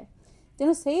होई थाए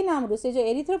तेणु से नाम रू से जो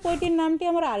एरिथ्रोपोइटिन नामटी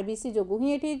आमर आरबीसी जो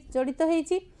ही एठी जड़ित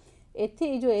होईची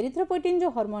एथि जो एरिथ्रोपोइटिन जो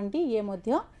हार्मोन टी ये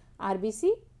मध्य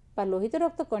आरबीसी बा लोहित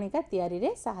रक्त कणिका तैयारी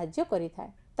रे सहाय्य करि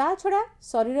थाए ता छडा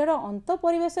शरीरर अंत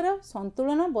परिवेशर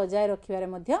संतुलन बजाय रखिबारे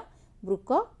मध्य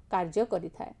वृक्क कार्य करि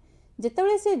थाए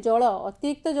जेतेबेले से जल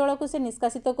अतिरिक्त जल को से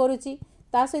निष्कासित करूची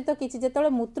ता सहित किछि जेतेबेले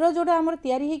मूत्र जोडा हमर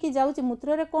तैयारी हे कि जाउची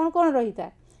मूत्र रे कोन कोन रहि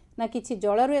थाए ना किछि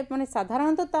जल रे माने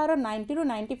साधारणतः तार 90 ରୁ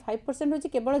 95% होची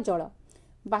केवल जल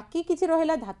बाकी किछि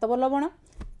रहिला धातव लवण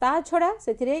ता छडा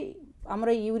सेथिरे हमर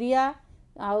यूरिया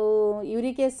आउ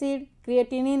यूरिक एसिड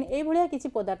क्रिएटिनिन ए भलिया किछि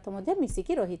पदार्थ मध्ये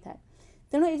मिसिकी रहि थाए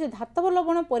तेणु ए जो धातव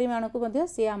लवण परिमाण को मध्ये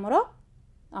से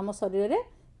आम शरीर रे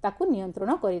ताकू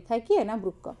नियंत्रण करि थाए कि ना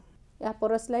वृक्क या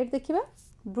पर स्लाइड देखिबा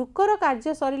वृक्कर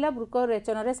कार्य सरिला वृक्क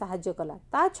रेचन रे सहाय्य कला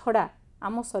ता छडा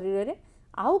आम शरीर में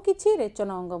आउ किछि रेचन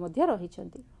अंग मध्य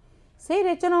रहिछंती। से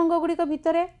रेचन अंग गुड़िक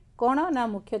भितर कौन ना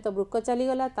मुख्यतः वृक्क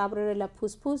चलीगला, तापर रहा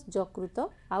फुसफुस, यकृत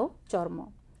आउ चर्म।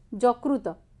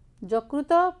 यकृत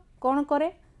कौन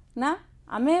करे ना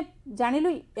आमे जानिलु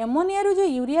एमोनिया रो जो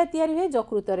यूरिया तैयारी हुए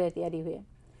यकृत रे तैयारी हुए।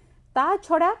 ता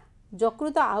छड़ा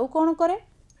यकृत आउ कौन करे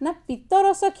ना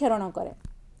पित्तरस क्षरण करे।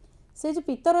 से जो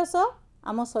पित्तरस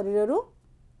आम शरीर रु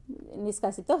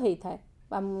निष्कासित होता है,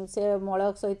 से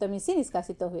मल सहित मिसी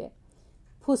निष्कासित हुए।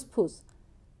 फुसफुस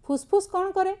फुसफुस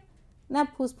कौन करे ना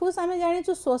फुसफुस आमे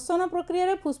जानिछु श्वसन प्रक्रिया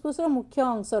रे फुसफुस रो मुख्य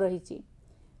अंश रही।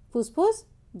 फुसफुस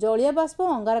जलीय बाष्प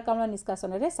अंगारकाम्ल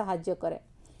निष्कासन रे सहाय्य करे।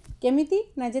 केमिति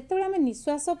ना जेतेबेले आमे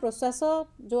निश्वास प्रश्वास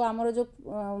जो आमर जो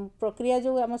प्रक्रिया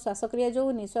जो आम श्वासक्रिया जो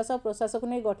निश्वास प्रश्वास को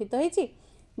नहीं गठित होइछि,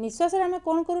 निश्वास रे आमे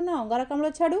कोन करू ना अंगारकाम्ल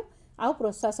छाड़ू आउ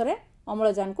प्रश्वास रे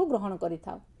अम्लजान को ग्रहण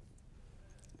करिथाउ।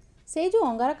 से जो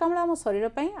अंगारकाम्ल आम शरीर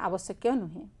पई आवश्यक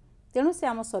नुहे, तेणु से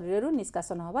आम शरीर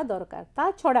निष्कासन होबा दरकार। ता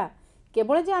छड़ा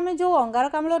केवल जे आमे जो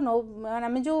अंगारकाम्ल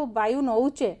आमे जो वायु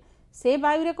नौचे से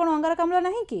वायु रे कोन अंगारकाम्ल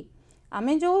नाही कि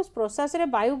आमे जो प्रश्वास रे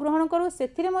वायु ग्रहण करू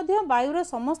सेथिरे मध्य वायुर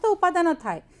समस्त उपादान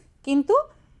थाए, किंतु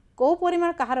को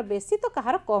परिमाण कहार बेसी तो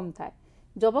कहार कम थाए।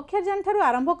 जबक्षारजान ठारू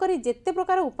आरंभ करी जेते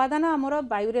प्रकार उपादान आमर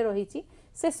वायु रे रहिछि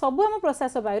से सबु आम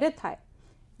प्रश्वास वायु रे थाए।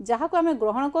 जहाँ को आमे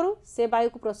ग्रहण करू से वायु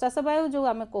को प्रश्वास वायु जो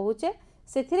आमे कहूचे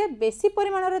सेथिरे बेसी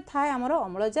परिमाण रे थाए आमर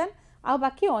अम्लजान, आ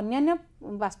बाकी अन्यान्य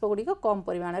बाष्प गुड़िक कम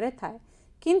परिमाण रे थाए।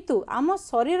 किंतु आम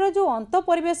शरीर जो अंत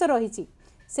परिवेश रहिछि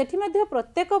सेठी मध्य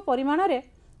प्रत्येक परिमाण रे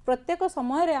प्रत्येक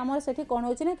समय रे आमर सेठी कोन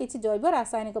होछि ना किछि जैव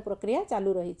रासायनिक प्रक्रिया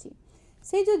चालू रहिछि।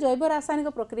 से जो जैव रासायनिक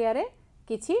प्रक्रिया रे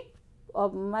किछि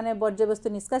माने वर्ज्य वस्तु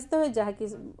निष्कासित होय, जहाँ कि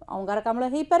अंगारकाम्ल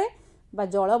हेई पारे बा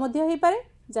जल मध्य हेई पारे,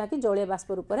 जहाँ कि जलीय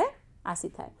बाष्प रूप रे आसी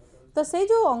थाए। तो से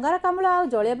जो अंगारकाम्ल आ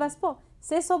जलीय बाष्प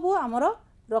से सबु आमर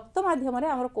रक्त माध्यम रे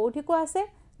आमर कोठी को आसे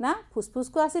ना फुसफुस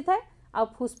को आसी थाए। आ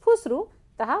फुसफुस रु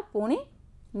ताहा पुणी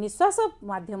निश्वास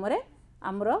माध्यम रे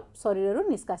आमर शरीर रु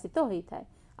निष्कासित होई थाए।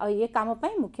 आ ये काम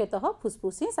पाई मुख्यतः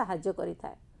फुसफुस ही सहाय्य करि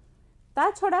थाए। ता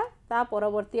छड़ा ता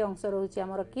परवर्ती अंश रहुछि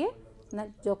आमर किए ना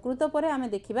यकृत परे आमे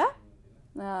देखिबा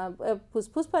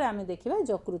फुसफुस पर आमे देखिबा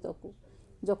यकृत को।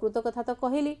 यकृत कथा तो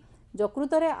कहली,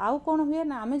 यकृत रे आउ कोन हुए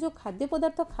ना आमे जो खाद्य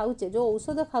पदार्थ खाउचे जो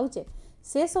औषध खाउचे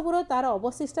से सबुर तार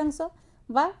अवशिष्टांश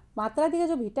बा मात्राधिक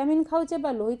जो विटामिन खाउचे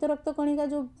बा लोहित रक्त कणिका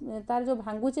जो तार जो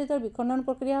भांगुचे तो विखंडन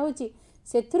प्रक्रिया होची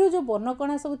सेथिरु जो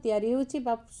वर्णकणा सब तैयारी होची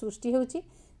बा सृष्टि होची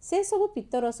से सब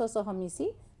पित्तरस सह मिसी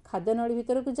खाद्य नळी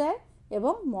भितर को जाए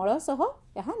एवं मल सह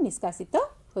यह निष्कासित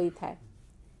होई थाए।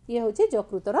 ये होची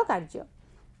यकृतर कार्य।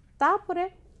 तापरे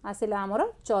आसिला आमर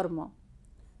चर्म।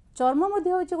 चर्म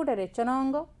मध्य होची गोटे रेचन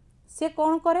अंग। से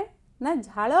कौन करे ना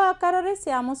झाल आकार रे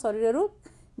से आम शरीर रु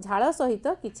झाल सहित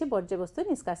किछि वर्ज्य वस्तु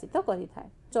निष्कासित करि थाए।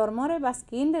 चर्म रे बा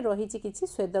स्किन रे रहिछि किछि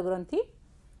स्वेद ग्रंथि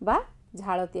बा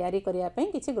झाल तैयारी करिया पई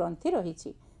किछि ग्रंथि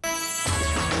रहिछि।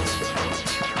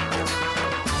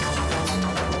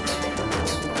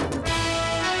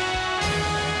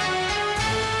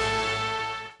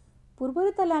 पूर्व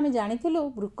ताले आमे जानिथिलु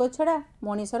वृक्क छड़ा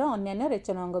मनीषर अन्यान्य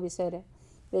रेचन अंग विषय रे।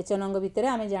 रेचन अंग भितर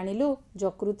आमे जानिलु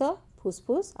यकृत,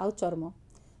 फुसफुस आउ चर्म।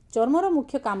 चर्मर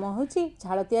मुख्य काम होछि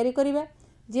झाल तैयारी करिबा,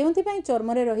 जेउथि पई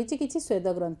चर्म रे रहिछि किछि स्वेद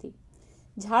ग्रंथि।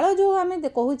 झाल जो आमे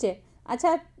कहूचे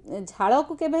अच्छा झाल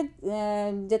को केबे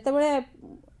जेतेबेले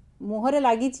मुहरे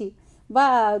लागिछि बा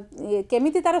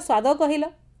केमिति तार स्वाद कहिलो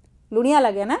लुणिया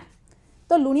लागे ना।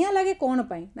 तो लुणिया लागे कोन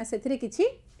पई ना सेथिरे किछि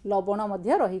लवण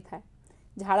मध्य रही थाए।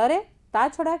 झाल रे ता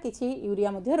छड़ा किछि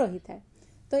यूरिया मध्य रही थाए।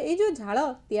 तो ये जो झाल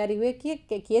तैयारी हुए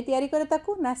किए तैयारी करे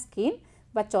ताकू ना स्किन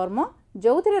बा चर्म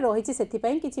जो रही से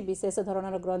किसी विशेष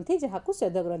धरणर ग्रंथि जहाँ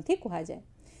स्वेद ग्रंथि कह जाए।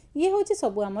 ये हूँ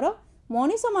सब आमर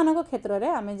मनीष मान क्षेत्र में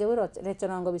आम जो रेचन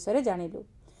अंग विषय जानिलु।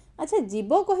 अच्छा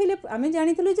जीव कहले आम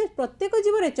जानिलु जे प्रत्येक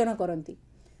जीव रेचन करती,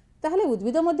 ताहले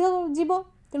उद्भिद जीव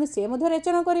तेणु सी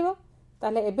रेचन कर।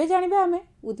 ताहले एबे जानिबा आमे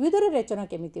उद्भिदर रेचन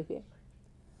केमिति हुए।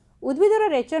 उद्भिदर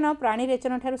रेचन प्राणी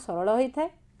रेचन ठारू सरल होता है।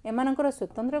 एमानकर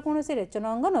स्वतंत्र कौन से रेचन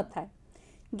अंग न थाए।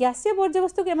 गैसीय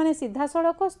वर्ज्यवस्तु के माने सीधा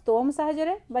सड़क स्टोम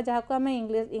साहाय्य जहाँ को आम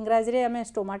इंग्राजी में आम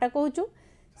स्टोमाटा कहूँ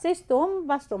से स्टोम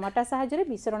बा स्टोमाटा साहाय्य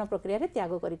विसरण प्रक्रिया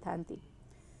त्याग करिथांती।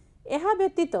 एहा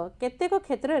व्यतीत केतेक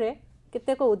क्षेत्र में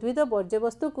केतेक उद्भिद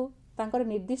वर्ज्यवस्तु को तांकर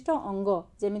निर्दिष्ट अंग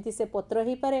जेमिति से पत्र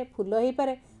हो पारे, फूल हो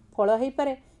पारे, फल हो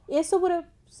पारे, ए सबुरे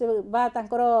बा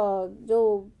तांकर जो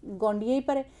गंडी हो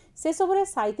पारे से सबुरे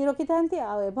साइती रखि थांती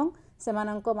एवं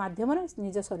सेमानंक माध्यम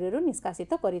निज शरीर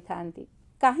निष्कासित करिथांती।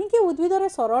 काहींकि उद्भिदर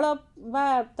सरल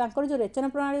बा तांकर जो रेचन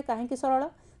प्रणाली काहींकि सरल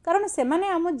कारण सेमाने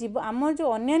आम जीव आम जो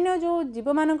अन्यान्य जो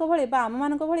जीव मानक भଳି बा आम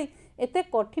मानक भଳି एते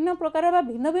कठिन प्रकार बा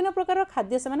भिन्न भिन्न प्रकार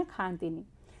खाद्य सेमाने खाआंतीनी।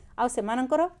 आ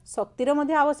सेमानकर शक्तिर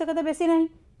मध्य आवश्यकता बेसी नाही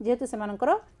जेहेतु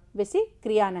सेमानकर बेसी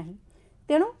क्रिया नाही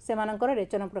तेणु सेमानकर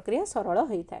रेचन प्रक्रिया सरल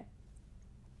होता है।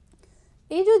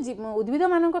 ये जो उद्भिद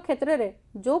मान क्षेत्र में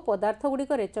जो पदार्थ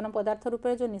गुड़िक रेचन पदार्थ रूप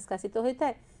में जो निष्कासित होता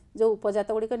है जो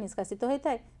उपजात गुड़िक निष्कासित होता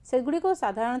है से गुड़िक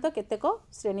साधारणतः केतेक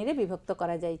श्रेणी रे विभक्त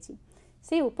करा जायछि।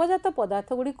 से उपजात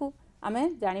पदार्थ गुड़िक आमे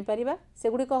जानिपारिबा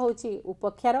सेगुड़िक होछि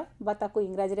उपक्षार बा ताकु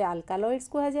इंग्राजी रे आल्कालॉइड्स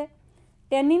कहा जाए,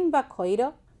 टेनिन बा खैर,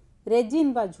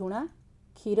 रेजिन बा झुणा,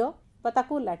 क्षीर बा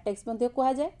ताकु लैटेक्स मध्ये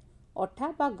कहा जाए,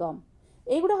 अठा बा गम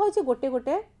एगुड़ा होछि गोटे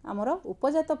गोटे आमर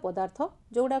उपजात पदार्थ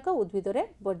जोगुड़ाक उद्भिद रे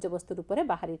वर्ज्यवस्तु रूप में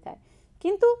बाहरी थाए।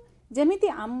 किंतु जेमिति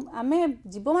आमे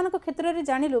जीव मान क्षेत्र में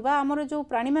जानिलु बा आमर जो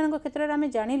प्राणी मान क्षेत्र में आमे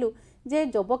जानिलु जे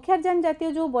जबक्षारजान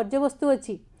जातीय जो वर्ज्यवस्तु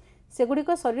अच्छी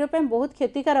सेगुड़िक शरीर पे बहुत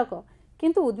क्षतिकारक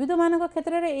किंतु उद्भिद मान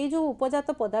क्षेत्र में ये जो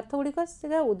उपजात पदार्थ गुड़िक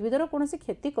से उद्भिदर कौन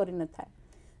क्षति कर न था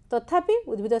तथापि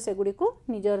उद्भिद सेगुड़िक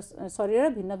निजर शरीर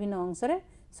भिन्न भिन्न अंश में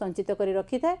संचित कर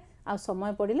रखी थाए आ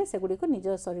समय पड़े सेगुड़िक निज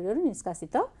शरीर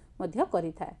निष्कासित मध्य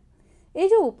करि थाए। ये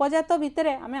जो उपजात भितर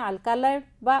आमे आल्कालॉइड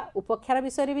बा उपक्षार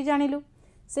विषय भी जानिलु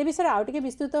से विषय आउ टिके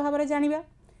विस्तृत भाव में जानिबा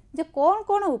जे कौन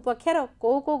कौन उपक्षार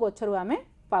को गछरु आमे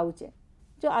पाउचे।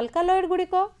 जो आल्कालॉइड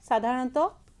गुड़िक साधारणतः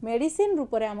मेडिसिन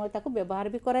रूप में आम ताकू व्यवहार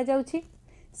भी करा जाउछि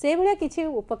से भलिया किछि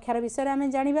उपक्षार विषय आमे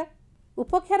जानिबा।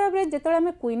 उपक्षार में जेतले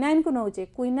आमे क्विनाइन को नौचे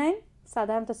क्विनाइन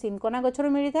साधारणतः सिनकोना गछरु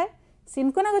मिली थाए।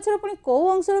 सिनकोना गछरु पुणी को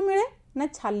अंशरु मिले ना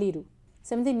छालीरु।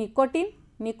 सेमती निकोटिन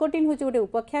निकोटिन होछि गोटे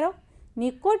उपक्षार।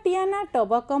 निकोटियाना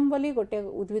टबकम बोली गोटे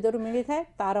उद्भिदरु मिली थाए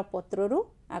तार पत्ररु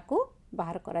आकु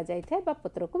बाहर करा जाय थाए बा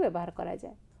पत्र को व्यवहार करा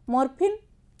जाय। मॉर्फिन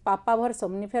पापाभर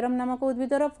सोमनिफेरम नामक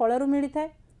उद्भिदर फलरु मिली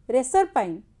थाए। रेसर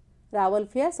पाइन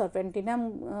रावलफिया सर्पेंटिना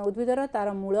उद्भिदर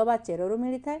तार मूल बा चेररु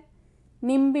मिली थाए।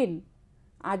 निम्बिन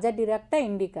आजाडिराक्टा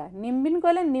इंडिका निम्बिन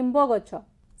कहले निम्ब गछ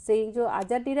से जो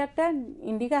आजाडिराक्टा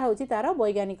इंडिका होची तार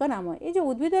वैज्ञानिक नाम। ये जो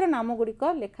उद्भिदर नाम गुड़िक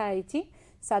लिखाई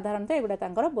साधारणतः एगुड़ा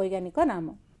तांकर वैज्ञानिक नाम।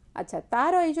 अच्छा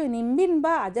तार ये जो निम्बिन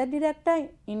बा आजाडिराक्टा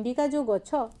इंडिका जो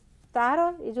गछ तार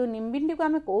ये जो निम्बिन टी को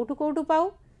आमे कोठु कोठु पाऊ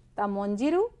ता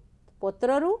मंजीरु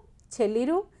पत्ररु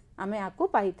छेलीरु आमे आकु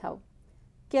पाई थाउ।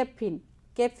 कैफिन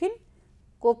कैफिन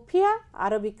कोफिया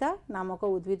आरबिका नामक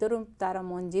उद्भिदरु तार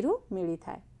मंजीरु मिली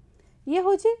थाए। ये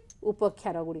होची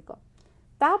उपक्षार गुड़िक।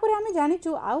 तापर आमे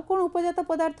जानिचु आउ कोन उपजात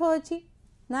पदार्थ अछि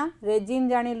ना रेजिन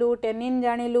जानिलु टेनिन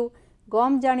जानिलु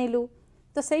गम जानिलु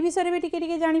तो से विषय भी टिके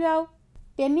टिके जानिबा। आउ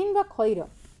टेनिन बा खैर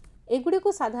एगुडी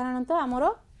को साधारणतः आमर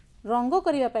रंग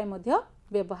करिया पाई मध्य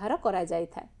व्यवहार करा जाय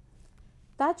थाए।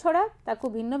 ता छड़ा ताकू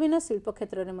भिन्न भिन्न शिल्प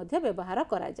क्षेत्र में मध्य व्यवहार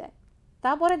करा जाए।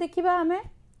 तापर देखिबा आमे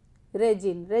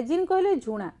रेजिन रेजिन कहले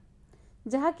झुणा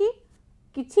जहा कि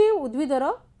किछि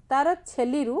उद्भिदर तार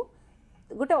छेलीरु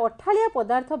गोटे अठालिया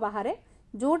पदार्थ बाहर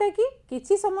जोटा कि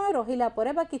किछि समय रहिला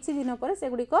परे बा किछि दिन पर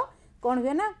सेगुड़िक कौन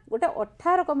हुए ना गोटे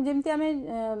अठा रकम जमती आम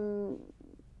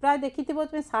प्राय देखि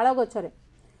तुम शाल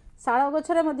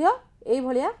गछरे मध्य एई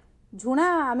भलिया झुणा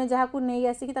आमे जहाकू नहीं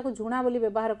आसिकी ताकू झुणा बोली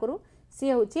व्यवहार करूँ सी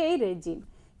हूँ ये रेजिन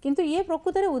किंतु ये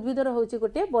प्रकृत में उद्भिदर हूँ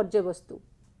गोटे वर्ज्यवस्तु।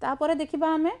 तापर देखिबा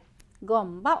आमे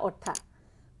गम बा अठा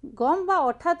गम बा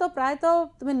अठा तो प्रायतः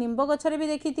तुम्हें निम्ब गछरे भी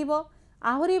देखि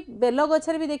आहरी बेल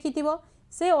गछरे भी देखि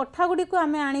से अठा गुड़ी को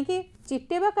आमे आनिकी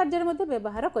चिटेबा कार्य में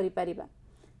व्यवहार करि परिबा।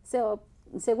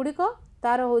 से गुड़िक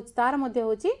तार मध्य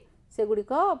होची से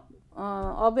गुड़िक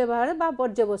अव्यवहार बा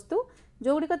वर्ज्यवस्तु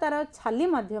जो गुड़िक तार छाली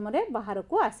माध्यम रे बाहर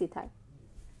को आसी थाए।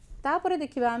 तापर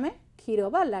देखिबा आमे क्षीर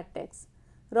बा लैटेक्स।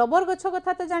 रबर गछ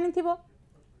कथा तो जानिथिबो।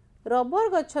 रबर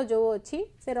गछ जो अच्छी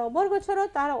से रबर गछर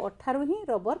तार अठारु ही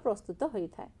रबर प्रस्तुत होई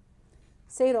थाए।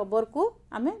 से रबर को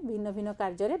आमे भिन्न भिन्न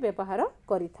कार्य रे व्यवहार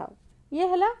करि थाउ। ये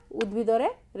हला उद्भिदरे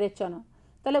रेचन।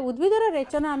 ताले उद्भिदर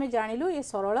रेचन आमे जानिलु ये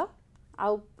सरल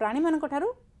आउ प्राणी मानक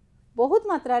ठारु बहुत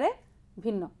मात्रा रे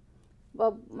भिन्न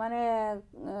माने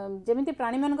जेमिति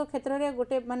प्राणी मानक क्षेत्र रे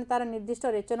गोटे माने तार निर्दिष्ट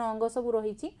रेचन अंग सब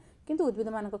रहिछि किंतु उद्भिद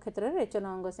मानक क्षेत्र रे रेचन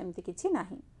अंग सेमति किछि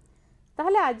नाही।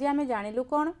 ताहले आज आमे जानिलु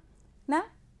कोन ना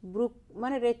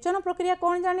माने रेचन प्रक्रिया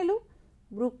कोन जानिलु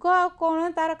वृक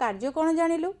कोन तार कार्य कोन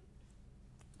जानिलु।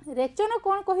 रेचन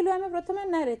कौन कहलु आमे प्रथमे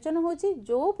ना रेचन होची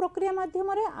जो प्रक्रिया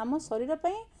माध्यम रे आम शरीर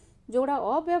पई जोड़ा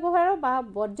अव्यवहार बा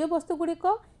वर्ज्य वस्तु गुड़िक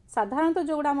साधारणतः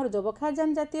जोड़ा आम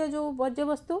जबक्षारजान जातीय जो वर्ज्य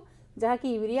वस्तु जहाँ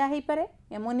कि यूरिया हो पारे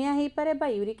एमोनिया हो पारे बा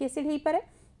यूरिक एसिड हो पारे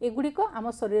एगुड़िक आम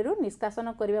शरीर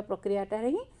निष्कासन करने प्रक्रियाटा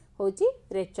ही होची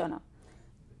रेचन।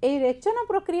 ए रेचन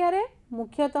प्रक्रिया रे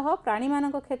मुख्यतः प्राणी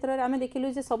मानक क्षेत्र में आम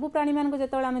देखिलु जे सबु प्राणी मानक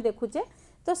जेतबेले आम देखुचे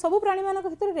तो सबु प्राणी मानक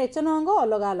क्षेत्र रेचन अंग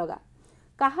अलग अलग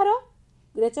कहार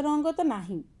रेचन अंग तो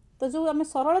नाही। तो जो आम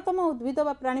सरलतम उद्भिद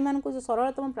बा प्राणी मानक जो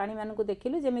सरलतम प्राणी मानक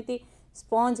देखिलु जेमिति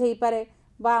स्पंज हो पारे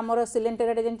बा आमर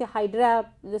सिलेंटेरा जमी हाइड्रा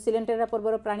जो सिलेंटेरा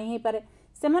पर्वर प्राणी हो पारे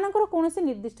सेमानଙ୍କର कौनसी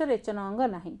निर्दिष्ट रेचन अंग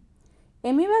नाही।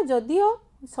 एमिबा जदिओ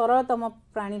सरलतम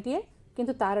प्राणीटीए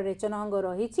किंतु तार रेचन अंग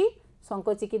रही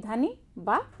संकोचिकी धानी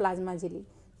बा प्लाज्मा झिली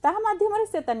ता माध्यम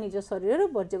से तार निज शरीर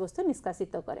वर्ज्यवस्तु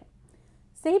निष्कासित करे।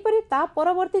 सेहीपरि ता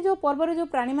परवर्ती जो पर्वर जो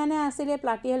प्राणी माने आसिले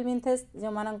प्लाटीहेलमिन्थेस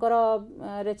जो मानकर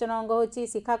रेचन अंग होची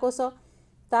शिखाकोश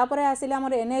तापरे आसिले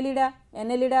हमर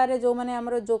एनेलिडा रे जो माने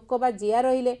हमर जोक बा जिया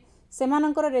रहिले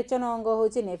सेमानकर रेचन अंग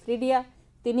होची नेफ्रिडिया।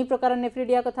 3 प्रकार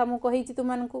नेफ्रिडिया कथा मु कहिछि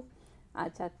तुमनकु।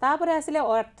 अच्छा तापरे आसिले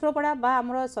आर्थ्रोपोडा बा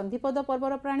हमर संधिपद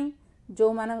पर्वर प्राणी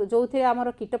जो मान जो थे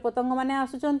हमर कीटपतंग माने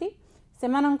आसुचंती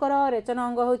सेमानकर रेचन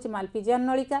अंग होची मालपिजियन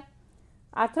नलिका।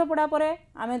 आर्थ्रोपोडा परे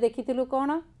आमे देखिथिलु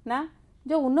कोन ना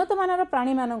जो उन्नत मानर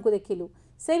प्राणी मानक देखिलु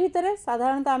से भितर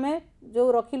साधारणतः आमे जो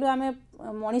रखिलु आमे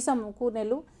मनीष को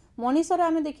नेलु मनीषर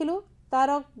आमे देखिलु तार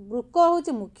वृक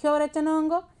होची मुख्य रेचन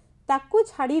अंग ताकू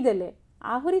छाड़ी देले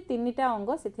आहुरी 3टा अंग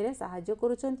से साहाय्य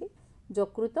करूछंती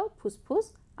यकृत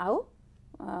फुसफुस आउ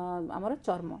आमर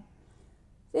चर्म।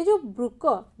 ये जो वृक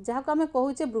जहाँ को आमे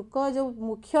कहूचे वृक जो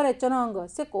मुख्य रेचन अंग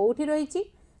से कौटी रही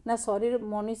ना शरीर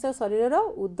मनीष शरीर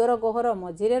उदर गहर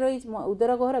मझिरे रही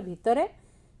उदर गहर भितरे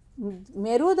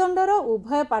मेरुदंडर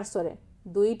उभय पार्श्वर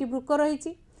 2टी वृक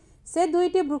रही से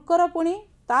 2टी वृकर पुणी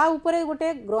ता उपरे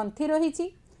गोटे ग्रंथि रही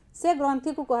से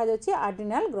ग्रंथि को कहा जाउछि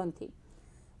आड्रिनाल ग्रंथि।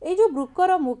 ये जो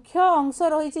वृकर मुख्य अंश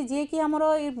रही जी कि आमर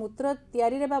ये मूत्र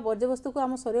तैयारी रे बा वर्ज्यवस्तु को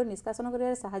आम शरीर निष्कासन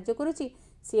करिया साहाय्य करुछि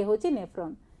सी होछि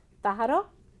नेफ्रॉन। ताहार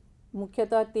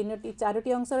मुख्यतः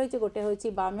 4टी अंश रही गोटे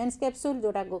होछि बाउमेन्स कैप्सूल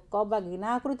जोटा कप बा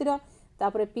गिना आकृतिर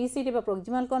तापरे पीसीटी बा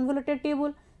प्रोक्सिमल कन्वोल्यूटेड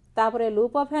ट्यूबुल तापरे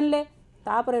लूप ऑफ हेनले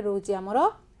तापरे रोची आमर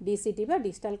डीसीटी बा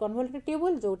डिस्टल कन्वोल्यूटेड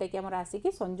ट्यूबुल जोटा कि आमर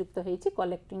आसिकी संयुक्त होइछि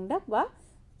कलेक्टिंग डक्ट बा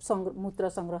मूत्र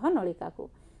संग्रह नलिका को।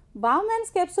 बाउमेन्स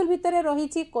कैप्सूल भितर रही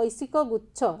कैसिक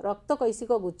गुच्छ रक्त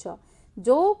कैसिक गुच्छ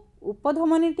जो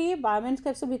उपधमनीटी बाउमेन्स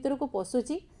कैप्सूल भितर को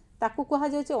पशुची ताकू कहा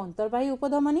जाउछि अंतर्वाही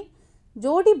उपधमनी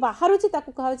जोटी बाहरुची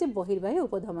ताकू कहा जाउछि बहिर्वाही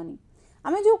उपधमनी।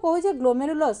 आमे जो कहूचे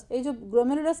ग्लोमेरुलस ए जो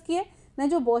ग्लोमेरुलस किए ना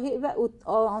जो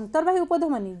अंतर्वाही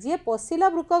उपधमनी जे पशिला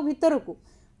वृक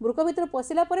भितर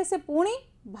पशिला परे से पुणी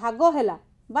भाग हैला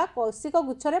बा कैसिक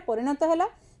गुच्छरे परिणत हैला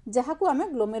जहाँ को आमे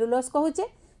ग्लोमेरुलस कहूचे।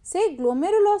 से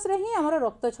ग्लोमेरुलस रे ही हमर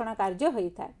रक्त छणा कार्य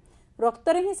होता है रक्त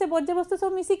रे ही से वर्ज्यवस्तु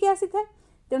सब मिसिकी आसी थाए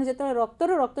तेणु जेतबे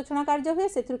रक्त छणा कार्य हुए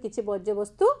से किछि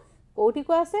वर्ज्यवस्तु कोठी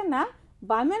को आसे ना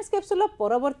बाउमेन्स कैप्सूल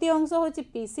परवर्ती अंश होछि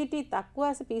पीसीटी ताकू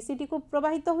आसे पीसीटी को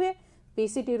प्रवाहित हुए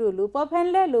पीसीटी रु लूप ऑफ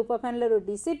हेनले रु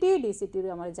डीसीटी रु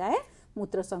हमर जाए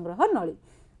मूत्र संग्रह नली।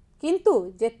 किंतु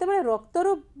जेतेबेले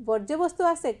रक्तरु वर्ज्यवस्तु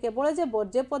आसे केवल जे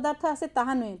वर्ज्य पदार्थ आसे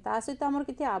ताहा नुहे ता सहित हमर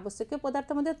किछि आवश्यक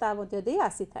पदार्थ मध्ये ता मध्ये देई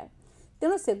आसी थाए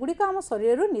तेणु सेगुड़िक आम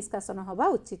शरीर निष्कासन हवा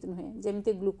उचित नुहे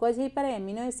जमती ग्लुकोज हो पारे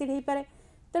एमिनो एसिड हो पारे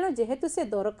तेणु जेहेतु से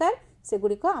दरकार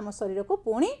सेगुड़िक आम शरीर को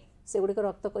पुणी सेगुड़िक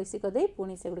रक्त कैसिक दे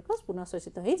पुणी सेगुड़िक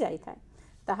पुनःशोषित हो जाए।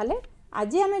 ताहले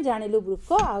आज आम जानिलु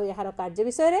वृक आ यार कार्य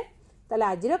विषय रे ताहले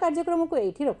आजिर कार्यक्रम को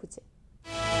एठी रखुछे।